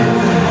hardship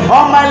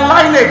on my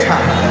lineage.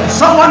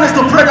 Someone is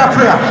to pray that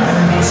prayer.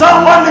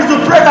 Someone is to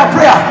pray that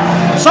prayer.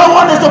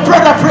 Someone is to pray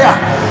that prayer.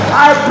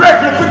 I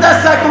break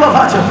repeated cycle of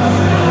hardship.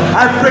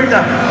 I break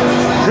them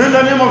in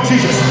the name of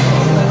Jesus.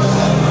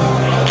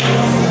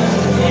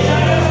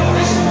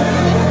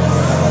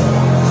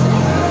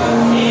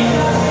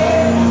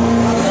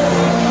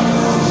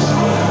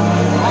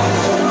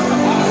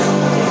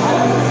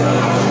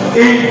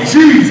 In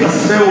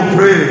Jesus' name we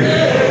pray.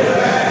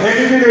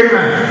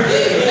 Amen.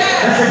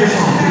 Let's take this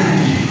song.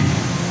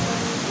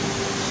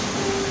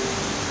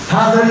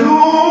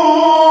 Hallelujah.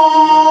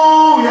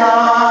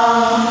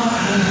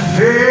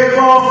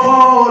 Favor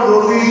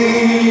follow me.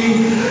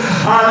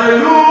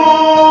 Hallelujah.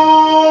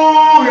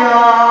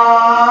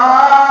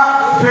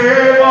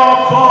 Favor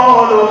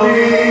follow me.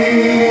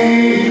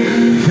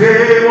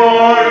 Favor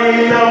in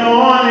the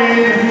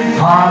morning,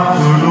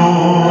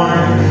 afternoon,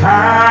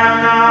 and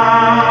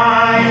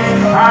night.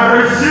 I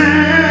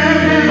receive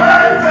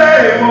divine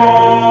favor.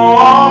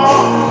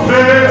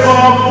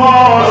 Favor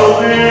follow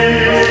me.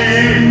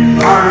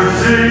 I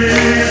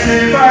receive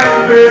divine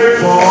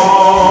favor.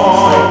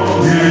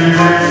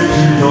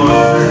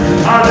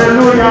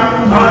 Hallelujah.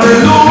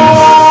 Hallelujah.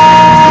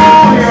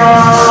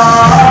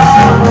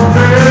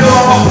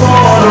 Favor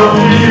follow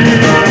me.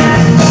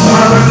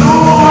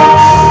 Hallelujah.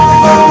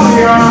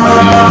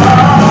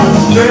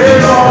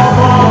 Favor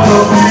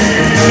follow me.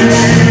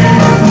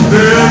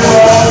 Favor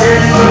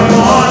in the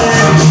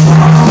morning,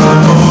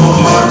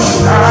 afternoon,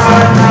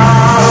 and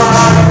night.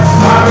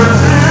 I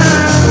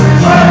receive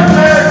my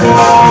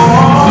favor.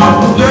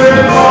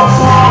 Favor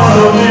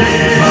follow me.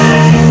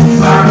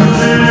 I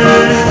receive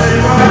my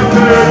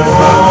favor.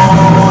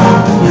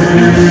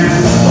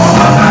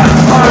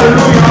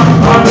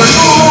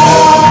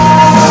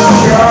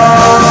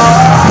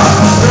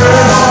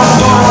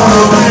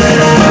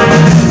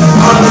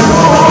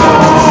 Hallelujah.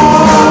 Hallelujah.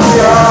 Favor follow me.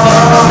 Hallelujah.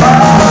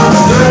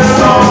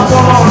 Favor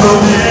follow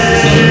me.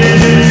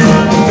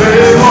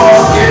 Favor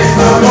in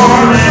the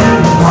morning,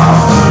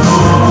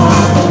 afternoon,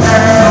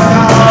 and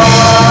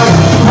night.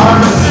 I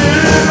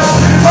receive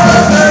my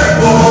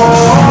favor.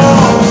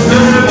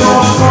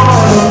 Favor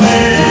follow me.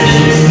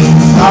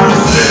 I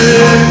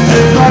receive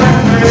divine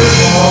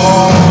favor.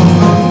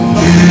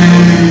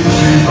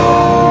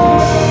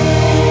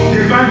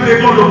 Divine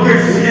favor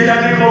locates me in the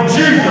name of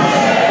Jesus.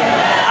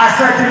 I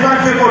said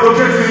divine favor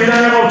locates me in the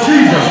name of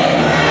Jesus.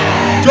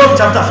 Job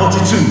chapter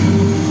 42.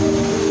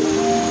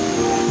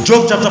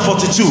 Job chapter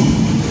 42,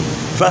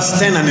 verse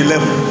 10 and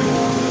 11.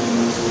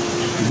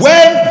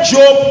 When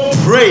Job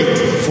prayed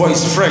for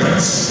his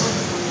friends,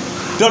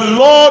 the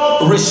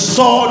Lord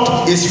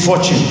restored his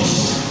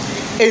fortunes.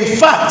 In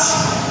fact,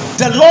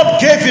 the Lord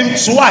gave him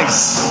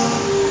twice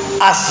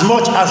as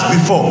much as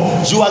before.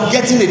 You are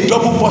getting a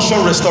double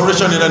portion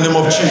restoration in the name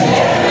of Jesus.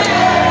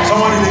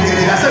 Someone didn't get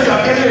it. I said you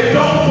are getting a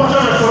double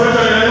portion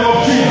restoration in the name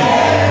of Jesus.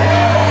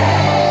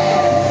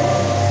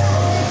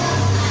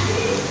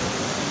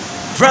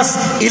 Verse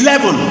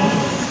 11,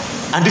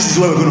 and this is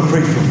where we're going to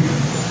pray from.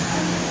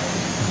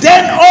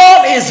 Then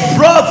all his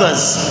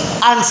brothers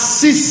and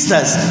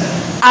sisters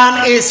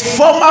and his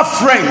former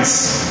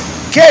friends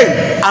came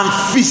and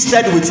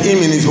feasted with him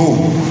in his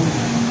home,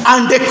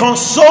 and they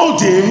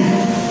consoled him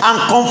and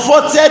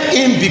comforted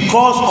him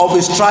because of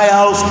his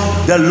trials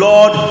the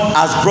Lord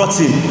has brought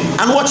him.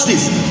 And watch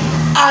this.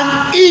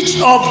 And each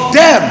of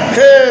them,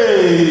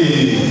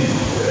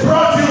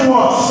 brought him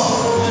what?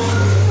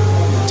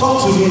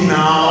 Talk to me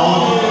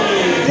now.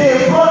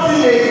 They brought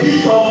him a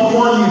gift of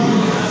money.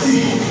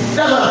 See,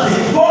 that's what I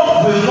think.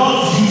 God will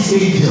not use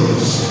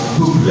angels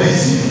to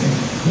bless you.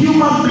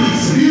 human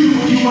beings, real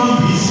human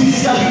beings,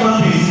 physical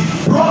human beings,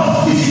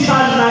 brought physical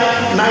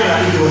naira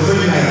into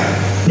naira.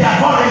 Their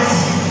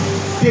currency.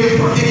 They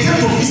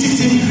came to visit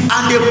him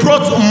and they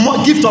brought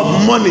gift of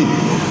money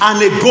and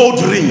a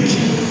gold ring.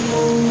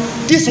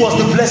 This was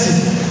the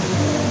blessing.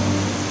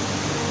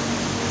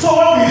 So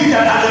when we read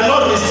that the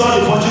Lord restored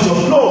the fortunes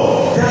of,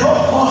 no, the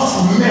Lord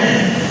caused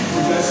men.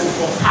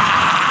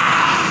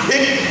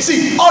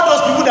 See, all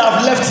those people that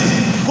have left him,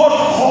 God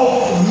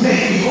called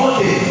men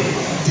because they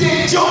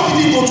just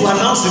didn't go to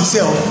announce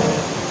himself.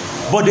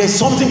 But there's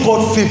something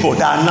called favor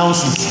that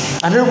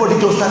announces, and everybody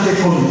just started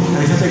coming and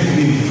they started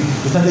giving him.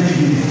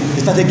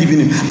 They started giving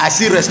him. I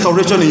see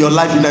restoration in your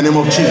life in the name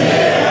of Jesus.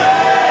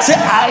 Say,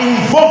 I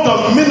invoke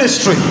the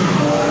ministry.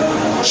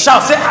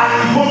 Shout, say, I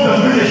invoke the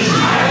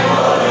ministry.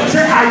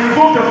 Say, I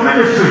invoke the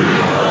ministry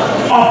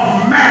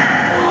of men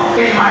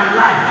in my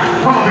life.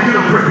 Come on, begin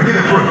to pray.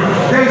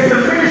 There is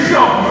the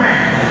ministry of men.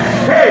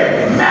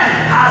 Hey,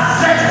 men are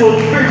sent to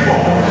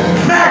favor.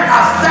 Men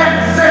are sent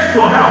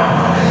to help.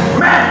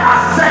 Men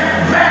are sent.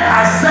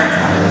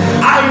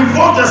 I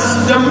invoke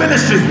the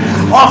ministry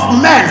of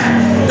men.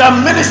 The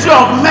ministry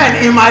of men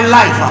in my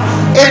life.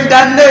 In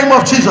the name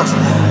of Jesus.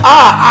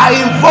 I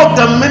invoke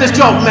the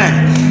ministry of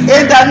men.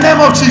 In the name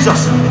of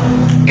Jesus.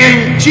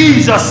 In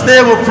Jesus'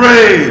 name we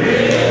pray.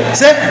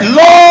 Say,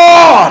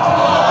 Lord,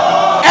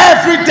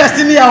 every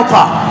destiny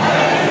helper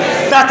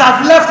that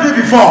have left me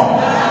before,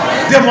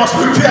 they must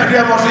reappear.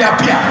 And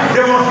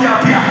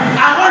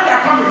when they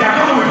are coming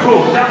with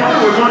gold, they are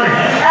coming with money.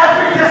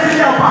 Every destiny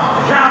helper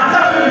that have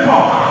left me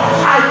before,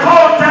 I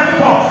call them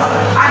forth.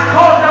 I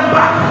call them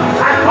back.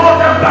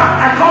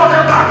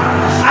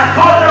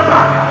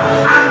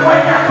 And when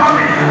they are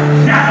coming,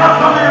 they are not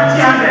coming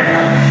empty-handed.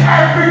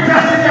 Every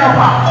destiny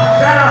helper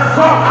that has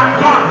come and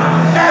gone,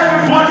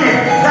 everybody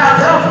that has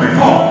helped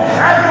before,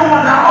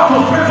 everyone that ought to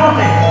pray for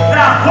me, that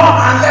has come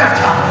and left,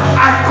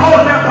 I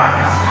call them back.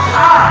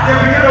 They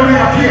begin to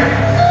reappear.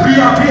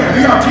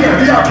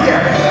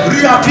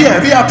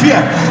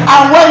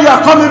 And when you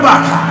are coming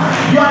back,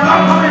 you are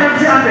not coming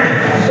empty-handed.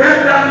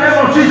 In the name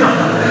of Jesus.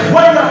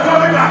 When you are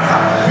coming back,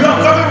 you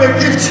are coming with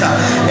gifts.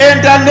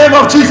 In the name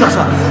of Jesus.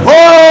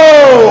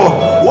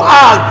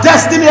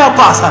 Destiny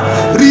helpers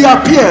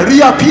reappear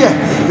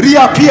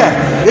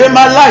in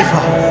my life.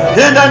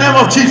 In the name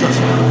of Jesus.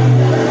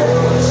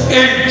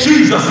 In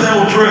Jesus'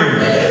 name we pray.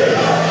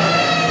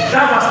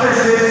 That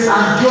verse says,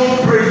 and Job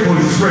prayed for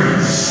his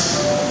friends.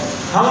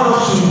 I want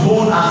us to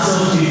hold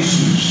ourselves in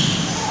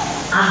truth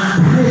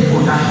and pray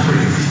for that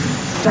friend.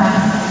 That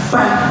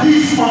by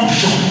this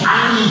function,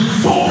 I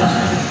invoke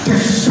the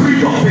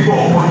spirit of favor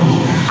upon you.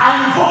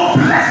 I invoke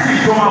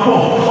blessing from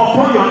above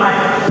upon your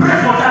life.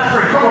 Pray for that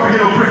friend. Come on,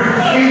 begin to pray.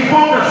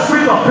 Invoke the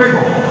spirit of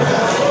favor.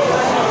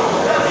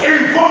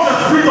 Invoke the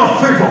spirit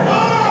of favor.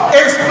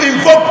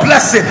 Invoke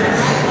blessing.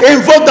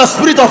 Invoke the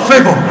spirit of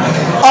favor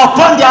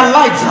upon their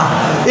lives.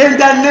 In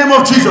the name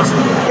of Jesus.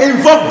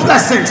 Invoke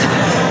blessings.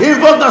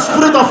 Invoke the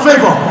spirit of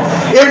favor.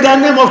 In the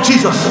name of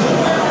Jesus.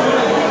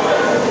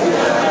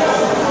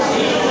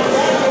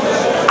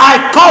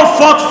 I call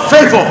forth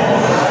favor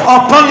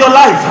upon your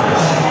life.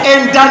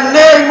 In the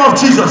name of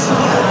Jesus.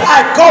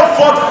 I call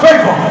forth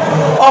favor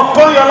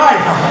upon your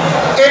life.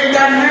 In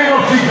the name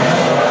of Jesus.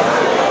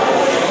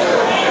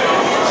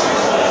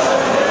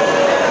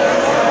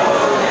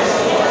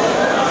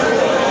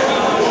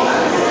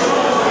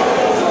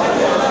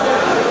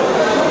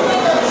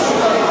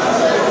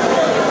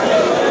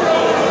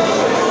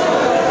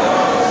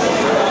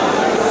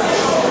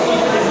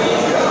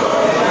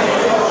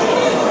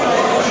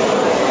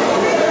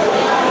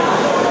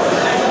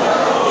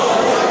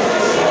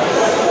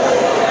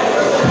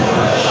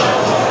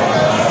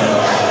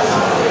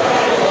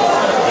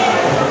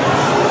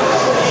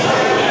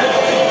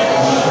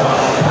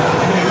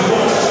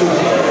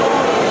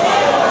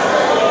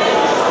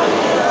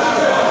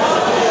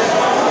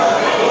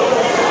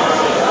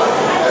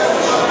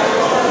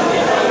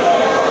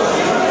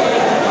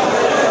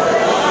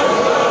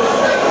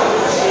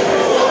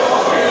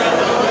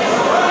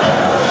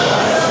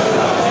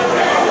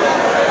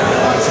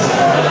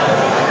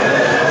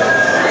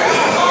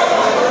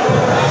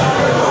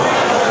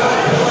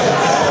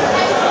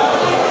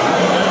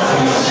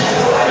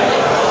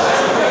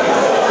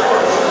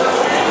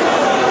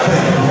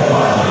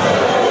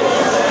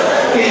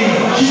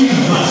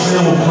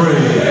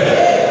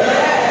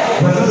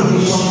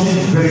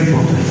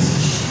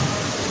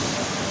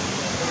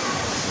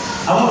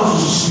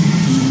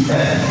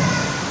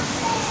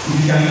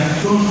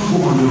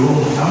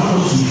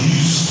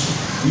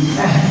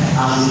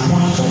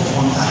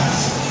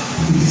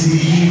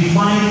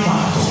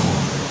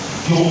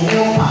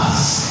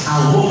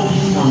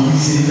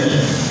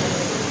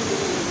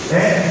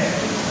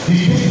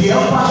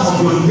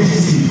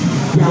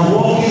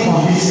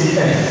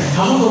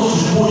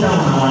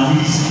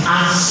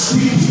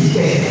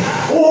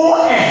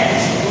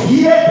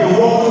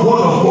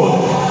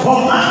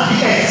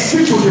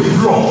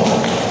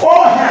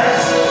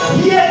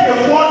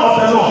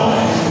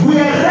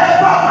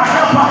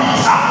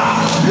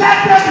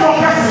 Let them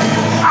locate me.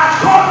 I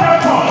call them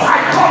forth.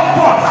 I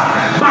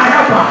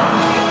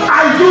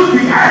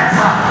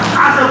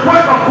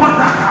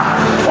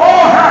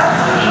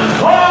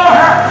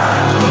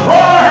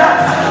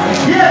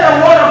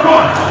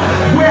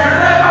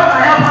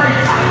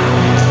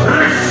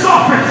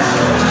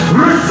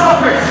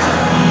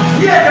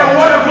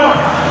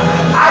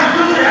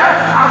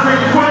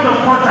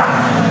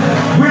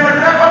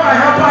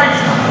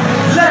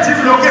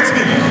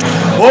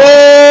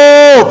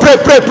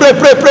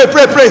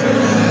Pray.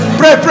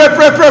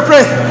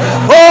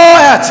 Oh,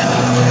 earth,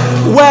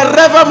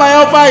 wherever my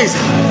helper is,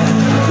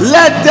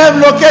 let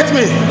them locate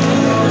me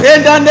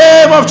in the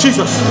name of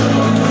Jesus.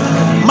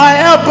 My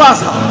helpers,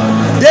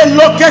 they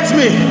locate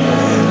me.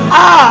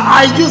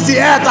 I use the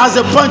earth as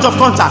a point of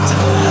contact.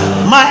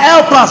 My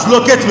helpers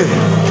locate me.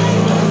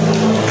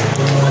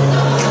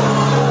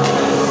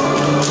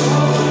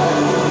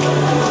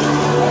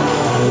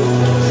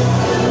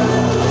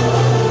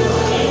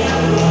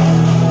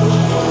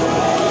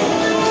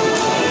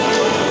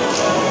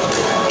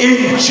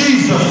 In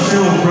Jesus'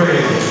 name we pray.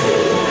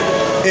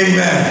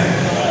 Amen.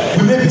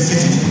 We may be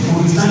seated.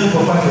 We'll be standing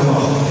for quite a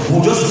while.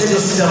 We'll just let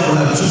us sit down for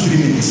like 2-3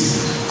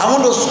 minutes. I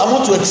want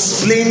to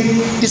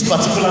explain this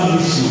particular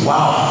mystery.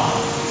 Wow.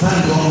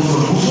 Thank God for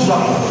the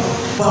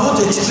But I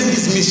want to explain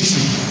this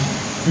mystery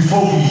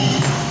before we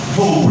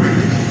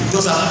pray.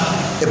 Just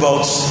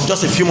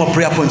a few more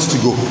prayer points to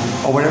go.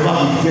 Or wherever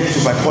we get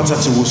to by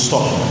 4:30, we'll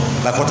stop.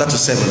 By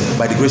 7:15,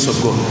 by the grace of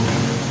God.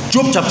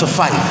 Job chapter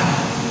 5.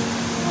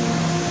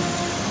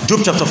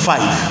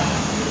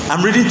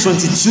 I'm reading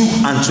 22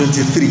 and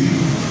 23.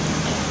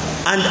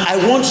 And I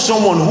want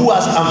someone who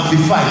has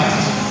amplified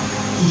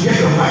to get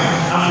the mic,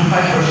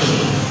 amplified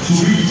version, to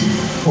read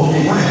for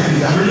me. When I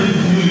read, I'm reading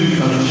New Living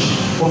Translation.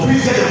 But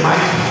please get the mic,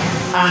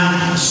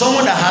 and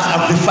someone that has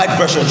amplified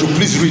version should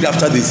please read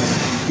after this.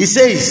 It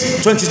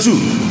says, 22,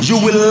 you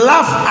will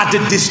laugh at the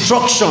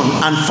destruction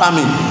and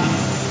famine.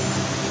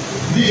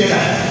 Do you hear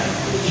that?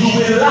 You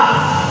will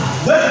laugh.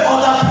 When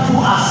other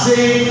people are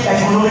saying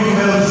economic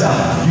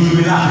meltdown, you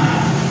will be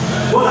laughing.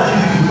 What are you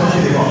people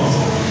talking about?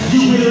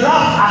 You will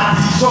laugh at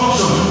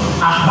destruction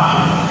and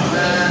famine.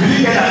 Did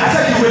you get that? I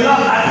said you will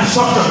laugh at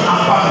destruction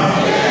and famine.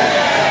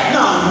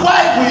 Now,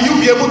 why will you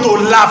be able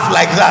to laugh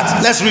like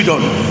that? Let's read on.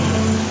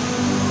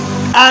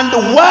 And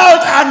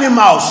wild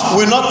animals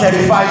will not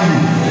terrify you.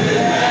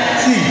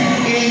 See,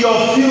 in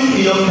your field,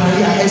 in your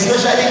career,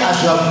 especially as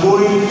you are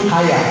going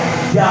higher,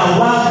 there are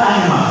wild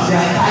animals,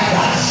 there are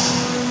tigers.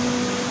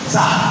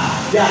 Sir,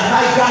 there are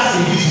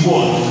tigers in this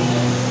world.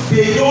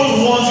 They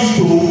don't want you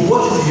to,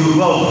 what is the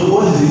Yoruba,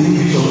 what is the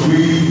English of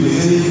grade? They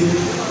say,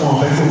 oh,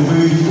 but to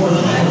grade, what is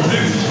it?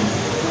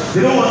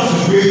 They don't want to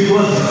grade,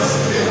 what is it?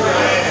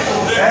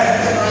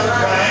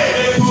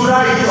 To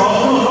write, or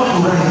no, not to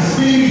write,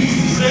 spirit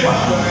is to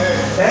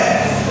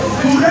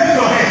raise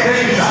your head,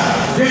 thank you, sir.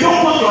 They don't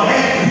want your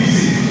head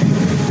busy.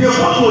 They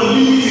want to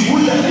limit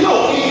you.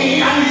 No,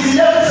 and it's in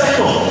every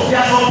sector. There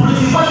are some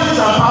principalities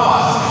and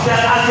powers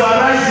that as you are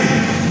rising,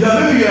 you are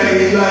maybe you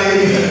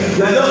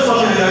are just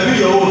talking and you are doing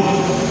your own.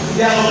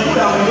 There are some people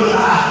that will know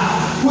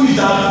who is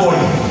that boy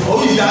or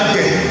who is that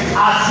girl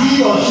as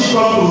he or she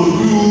come to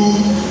do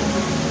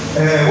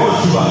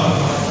what's Juba?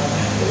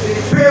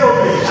 Pay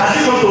homage. As he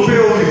come to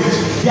pay homage.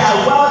 They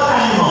are wild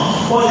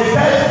animals, but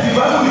the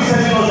Bible is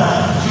telling us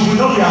that you will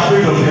not be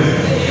afraid of them.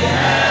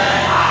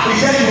 He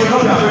said you will not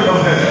be afraid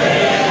of them.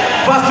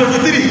 Verse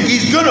 23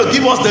 is going to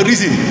give us the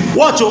reason.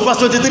 Watch over verse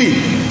 23.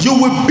 You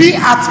will be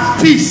at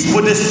peace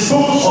with the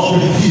stones of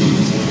the field.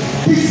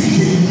 This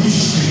is a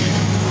mystery.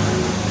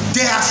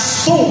 There are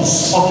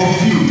stones of the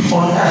field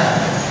on earth.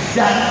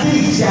 There are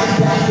things, there are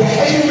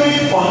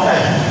elements on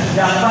earth.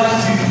 There are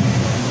 5 people.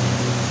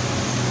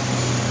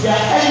 There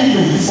are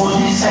elements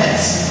on this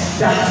earth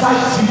that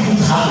fight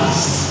people's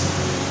harvest.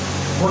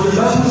 But the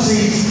Bible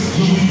says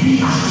you will be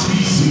at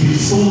peace with the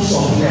stones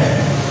of the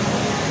earth.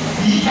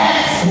 The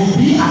earth will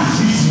be at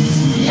peace with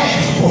you. The earth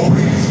will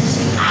cooperate.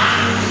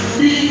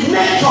 The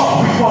nature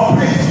will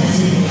cooperate with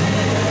you.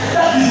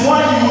 That is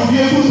why you will be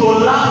able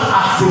to laugh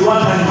at the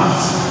wild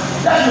animals.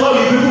 That is why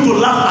you will be able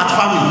to laugh at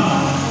famine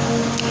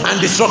and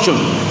destruction.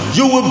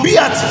 You will be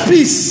at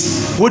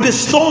peace with the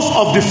stones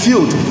of the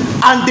field,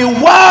 and the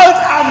wild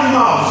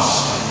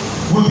animals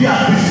will be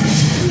at peace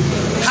with you.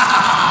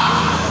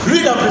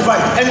 Read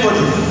Amplified. Anybody?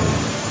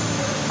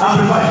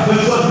 Amplified.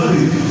 Let's go to the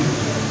read.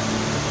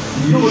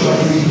 You shall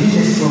be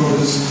hidden from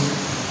the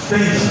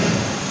danger.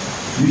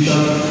 You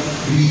shall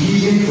be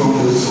hidden from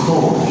the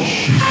scourge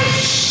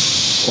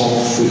of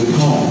the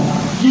tongue.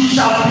 You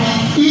shall be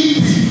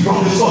eaten from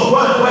the sword.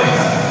 Where is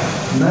that?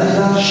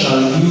 Neither shall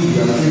you be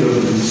afraid of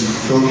the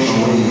destruction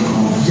when it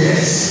comes.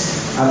 Yes.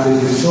 At the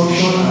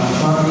destruction and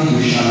famine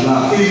you shall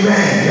laugh.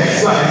 Amen.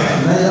 Yes, right.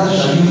 Neither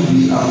shall you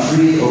be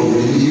afraid of the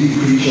living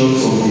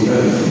creatures of the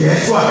earth.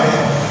 Yes, right.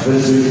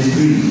 Verse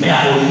 23.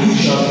 Yeah. For you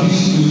shall be in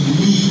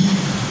league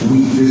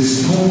with the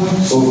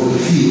stones of the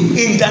field.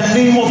 In the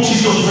name of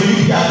Jesus, when you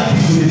be at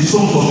peace with the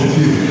stones of the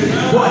field.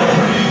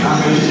 Whatever. And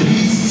the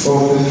beasts of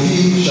the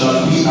field shall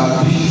be at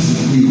peace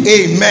with you.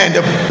 Amen.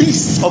 The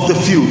beasts of the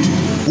field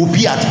will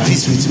be at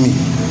peace with me.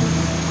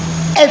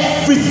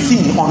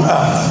 Everything on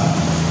earth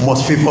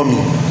must favor me.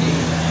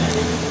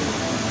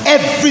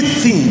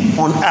 Everything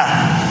on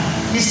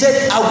earth. He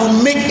said, I will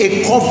make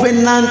a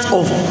covenant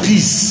of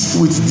peace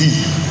with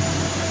thee.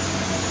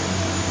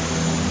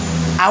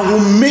 I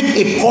will make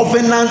a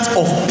covenant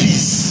of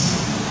peace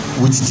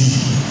with thee.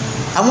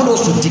 I want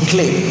us to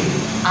declare,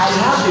 I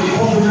have a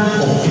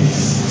covenant of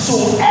peace.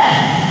 So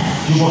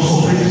you must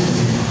operate with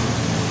me.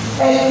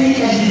 every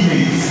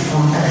element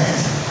on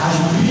earth, I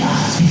will be at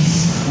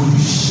peace with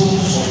the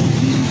souls of the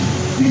people.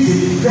 This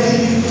is a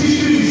very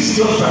deeply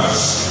serious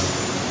verse.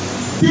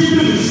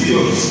 Deeply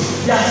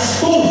serious. There are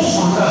stones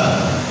on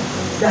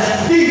earth. There are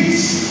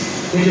things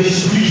in the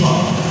spiritual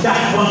that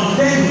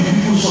contend with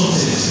people's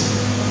success.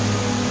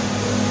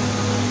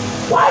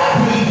 Why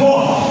will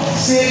God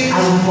say, I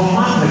will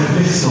command the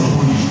blessing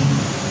upon you?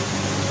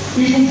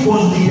 Even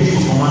God needed to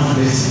command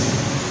blessing.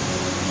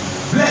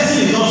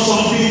 Blessing is not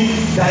something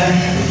that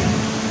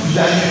you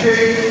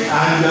take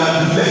and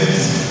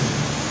bless.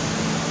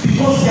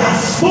 Because there are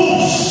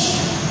stones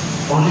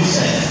on this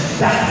earth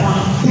that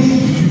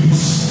contain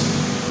people's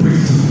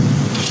breakthrough.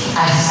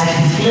 As I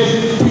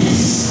declare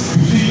peace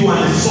between you and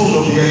the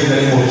soul of the earth in the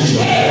name of Jesus.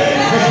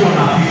 Let's be on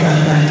our feet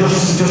and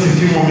just a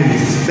few more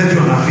minutes. Let's be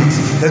on our feet.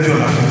 Let's be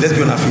on our feet. Let's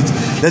be on our feet.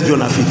 Let's be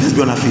on our feet. Let's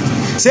be on our feet.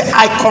 Say,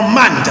 I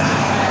command.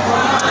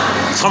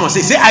 Come on,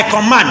 say, I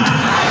command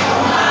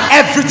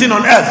everything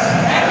on earth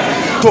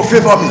to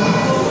favor me.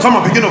 Come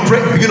on, begin to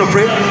pray. Begin to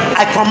pray.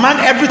 I command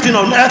everything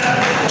on earth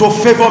to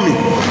favor me.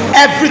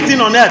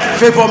 Everything on earth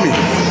favor me.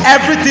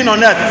 Everything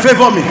on earth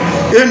favor me.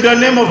 In the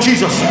name of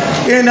Jesus.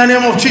 In the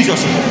name of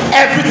Jesus.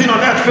 Everything on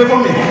earth favor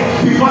me.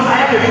 Because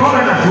I have a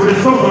covenant with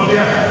the sons of the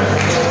earth.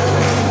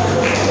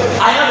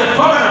 I have a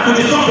covenant with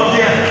the sons of the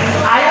earth.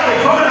 I have a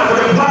covenant with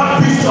the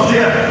proud beasts of the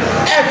earth.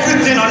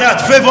 Everything on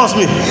earth favors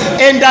me.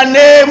 In the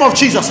name of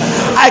Jesus.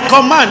 I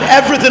command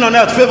everything on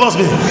earth favors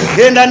me.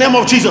 In the name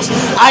of Jesus.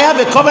 I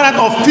have a covenant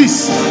of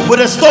peace with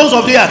the stones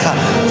of the earth.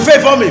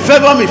 Favor me,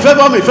 favor me,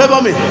 favor me, favor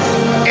me.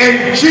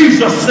 In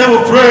Jesus' name we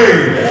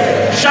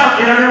pray.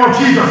 Shout in the name of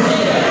Jesus.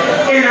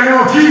 In the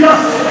name of Jesus.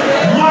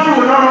 Money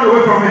will not run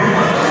away from me.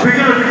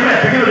 Begin to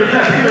declare, begin to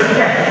declare, begin to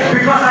declare.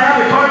 Because I have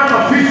a covenant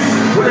of peace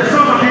with the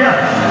stones of the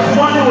earth.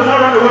 Money will not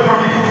run away from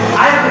me.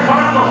 I have a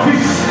covenant of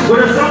peace with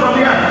the stones of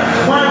the earth.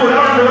 Money will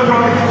not run away from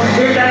me.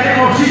 In the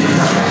name of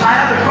Jesus. I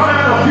have a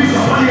covenant of peace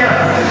upon the earth.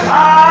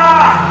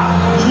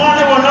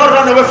 Money will not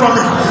run away from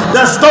me.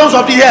 The stones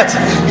of the earth,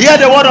 hear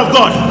the word of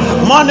God.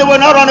 Money will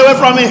not run away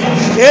from me.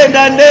 In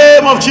the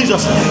name of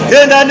Jesus.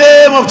 In the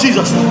name of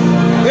Jesus.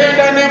 In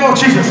the name of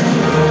Jesus.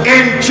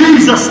 In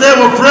Jesus' name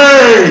we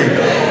pray.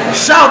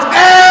 Shout,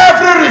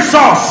 every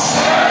resource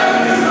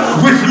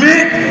with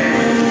me,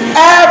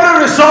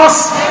 every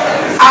resource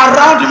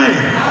around me,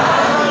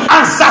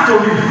 answer to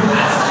me.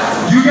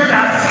 You get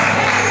that?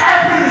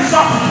 Every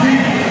resource with me,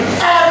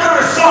 every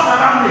resource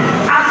around me,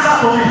 answer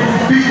to me.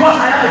 Because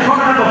I have a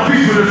covenant of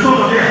peace with the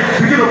soul of the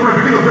earth. Begin to pray,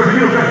 begin to pray,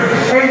 begin to pray.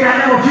 In the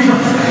name of Jesus,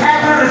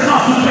 every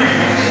resource with me,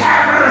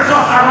 every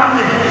resource around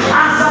me,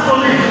 answer to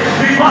me.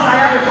 Because I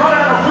have a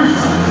covenant of peace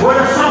with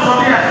the soul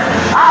of the earth.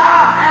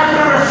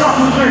 Every resource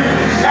with me,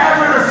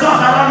 every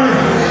resource around me,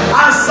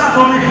 answer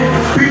to me.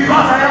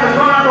 Because I have a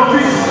covenant of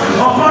peace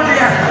upon the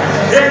earth.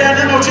 In the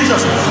name of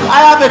Jesus, I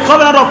have a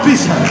covenant of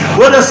peace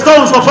with the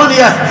stones upon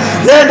the earth.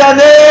 In the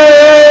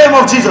name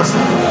of Jesus.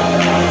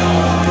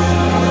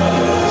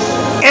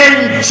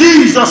 In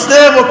Jesus'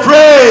 name we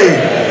pray.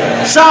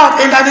 Shout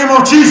in the name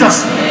of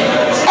Jesus.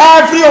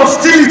 Every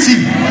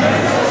hostility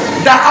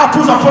that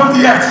happens upon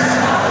the earth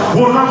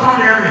will not come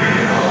near me.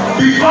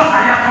 Because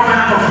I have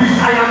covenant of peace.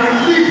 I am in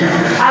league.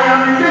 I am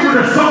in league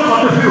with the sons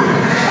of the field.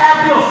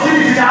 Every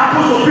hostility that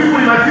happens to people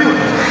in my field.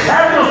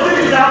 Every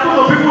hostility that happens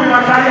to people in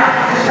my career.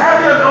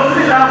 Every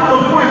hostility that happens to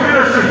people in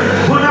ministry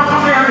will not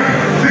come near me.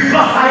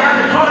 Because I have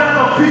the covenant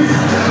of peace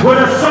with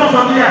the sons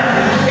of the earth.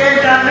 In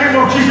the name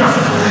of Jesus.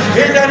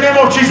 In the name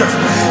of Jesus.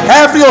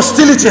 Every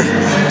hostility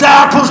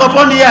that happens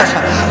upon the earth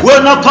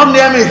will not come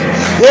near me.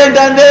 In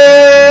the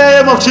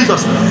name of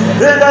Jesus.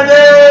 In the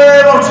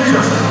name of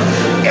Jesus.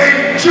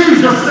 In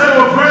Jesus' name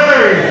we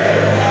pray.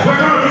 We're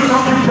going to do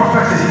something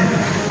prophetic.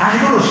 And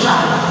you're going to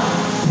shout.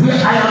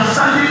 I am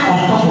standing on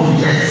top of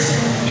the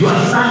earth. You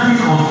are standing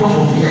on top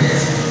of the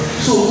earth.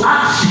 So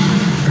action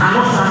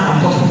cannot stand on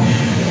top of you.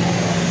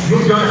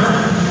 You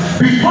understand?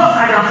 Because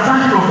I am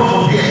standing on top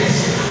of the earth,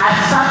 I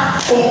stand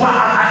over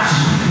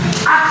action.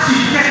 Action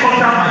take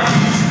under my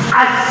feet.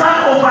 I stand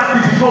over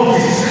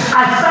difficulties.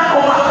 I stand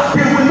over.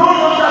 They will no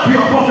longer be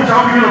a prophet.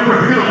 I'll begin to pray,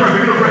 begin to pray,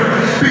 begin to pray.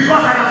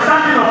 Because I am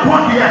standing upon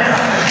the earth.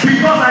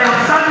 Because I am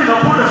standing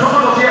upon the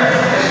surface of the earth.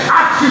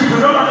 Action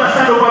will no longer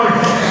stand over me.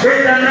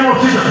 In the name of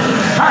Jesus.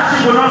 Action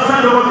will not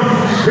stand over me.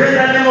 In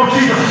the name of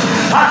Jesus.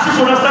 Action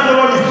will not stand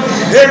over me.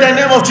 In the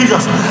name of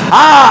Jesus.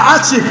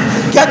 Action,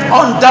 get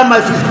under my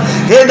feet.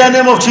 In the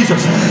name of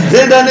Jesus.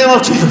 In the name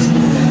of Jesus.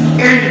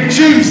 In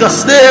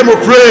Jesus' name we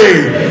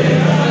pray.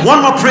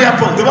 One more prayer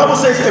point. The Bible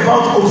says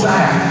about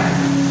Uzziah,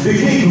 the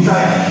king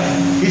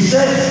Uzziah. He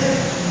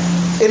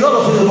says a lot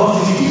of things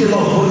about him. He did a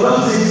lot. But the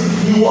Bible says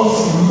he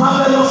was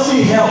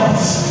marvelously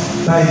helped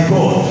by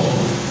God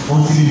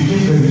until he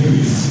became very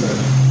great.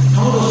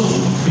 I want us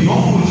to be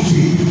humble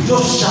today.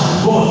 Just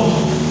shout, God,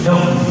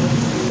 help me.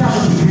 That's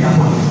what the prayer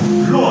point.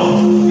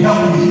 Lord,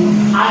 help me.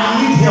 I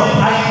need help.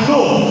 I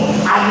know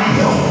I need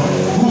help.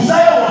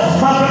 Uzziah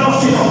was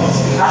marvelously helped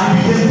and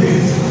he became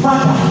great.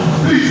 Father,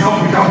 please help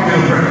me. Help me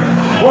to pray.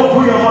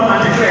 Open your mouth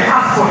and declare,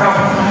 ask for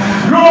help.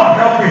 Lord,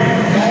 help me.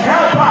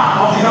 Helper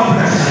of the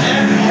helpless.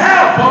 Help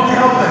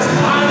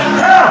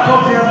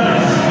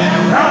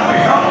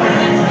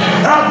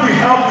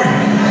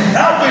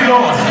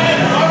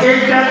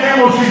the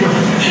name of Jesus.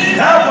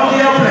 Help of the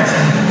helpless.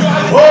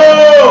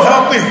 Oh,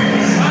 help me.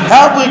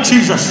 Help me,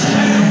 Jesus.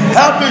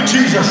 Help me,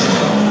 Jesus.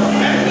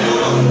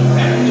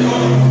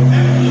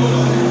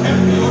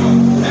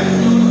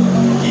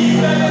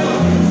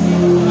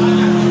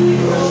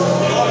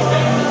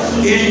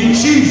 In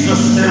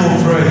Jesus' name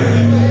we pray.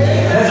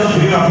 Let's just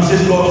begin to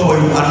appreciate God for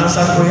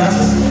unanswered prayers.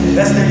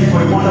 Let's thank Him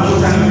for a wonderful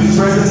time in His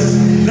presence.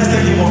 Let's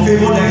thank Him for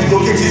favor that is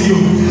locating you.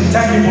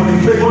 Thank Him for the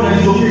favor that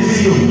is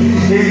locating you.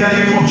 In the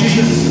name of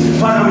Jesus.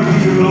 Father, we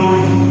give you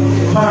glory.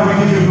 Father, we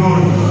give you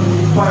glory.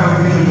 Father,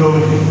 we give you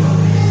glory.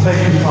 Thank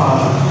you,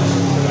 Father.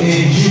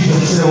 In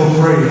Jesus' name we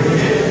pray.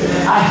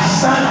 I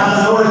stand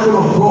as an oracle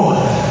of God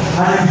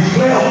and I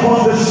declare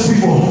upon these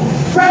people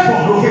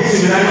favor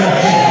locating in the name of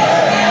Jesus.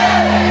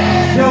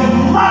 The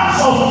marks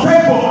of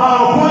favor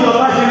are upon your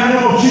life in the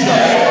name of Jesus.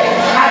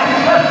 I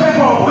declare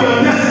favor upon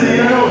your destiny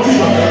in the name of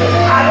Jesus.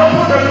 I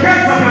open the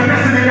gates of your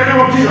destiny in the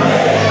name of Jesus.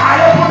 I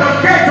open the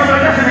gates of your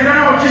destiny in the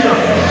name of Jesus.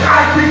 I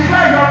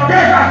declare your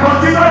gates are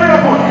continually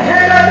open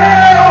in the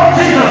name of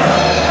Jesus.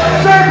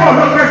 Favor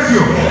locates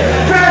you.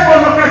 Favor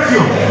locates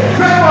you.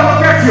 Favor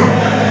locates you.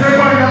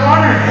 Favor in the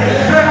morning.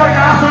 Favor in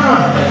the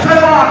afternoon.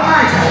 Favor at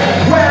night.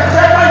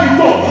 Wherever you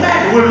go,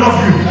 men will love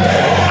you.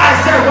 I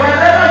say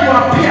wherever you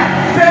appear,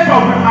 favor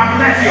will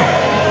magnet you.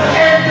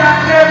 In the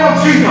name of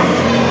Jesus.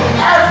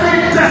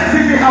 Every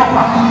destiny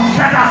helper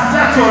that has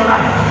left your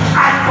life,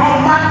 I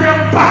command them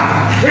back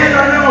in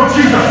the name of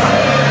Jesus.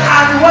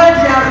 And when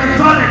they are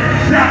returning,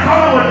 they are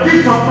coming with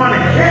gifts of money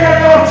in the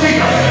name of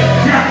Jesus.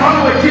 They are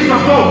coming with gifts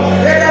of gold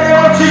in the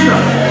name of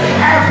Jesus.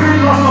 Every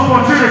lost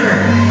opportunity,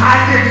 I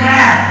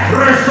declare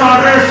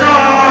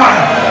restoration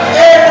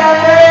in the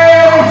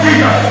name of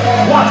Jesus.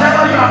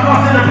 Whatever you have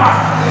lost in the past,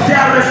 they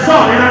are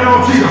restored in the name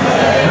of Jesus.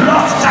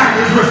 Lost time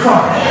is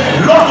restored.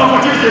 Lost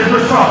opportunity is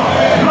restored.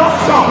 Lost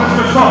job is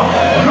restored.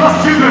 Lost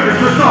children is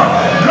restored.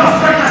 Lost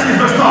pregnancy is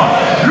restored.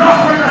 Lost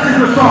pregnancy is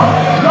restored.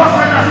 Lost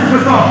pregnancy is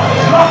restored.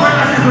 Lost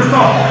pregnancy is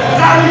restored.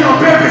 Carry your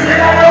babies in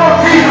the name of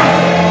Jesus.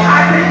 I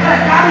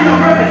declare carry your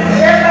babies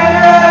in the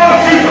name of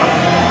Jesus.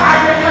 I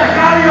declare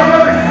carry your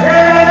babies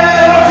in the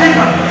name of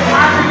Jesus.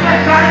 I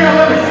declare carry your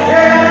babies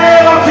in the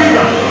name of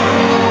Jesus.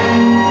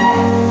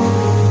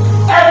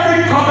 Every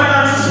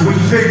covenant with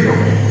failure.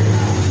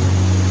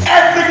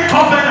 Every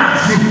covenant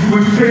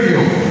with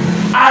failure.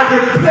 I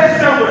replace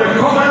them with a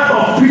covenant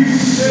of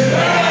peace.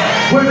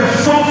 With the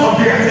sons of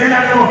the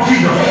name of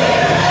Jesus.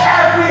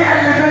 Every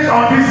element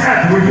on this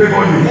earth will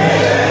favor you.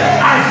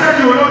 I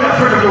said you will not be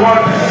afraid of the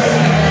wild beast.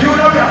 You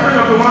will not be afraid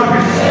of the wild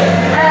beast.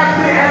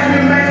 Every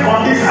element on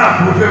this earth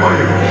will favor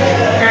you.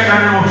 In the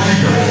name of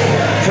Jesus.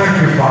 Thank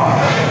you, Father.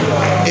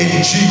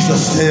 In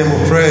Jesus' name we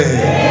pray.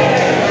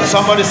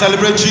 Somebody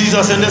celebrate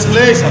Jesus in this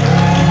place.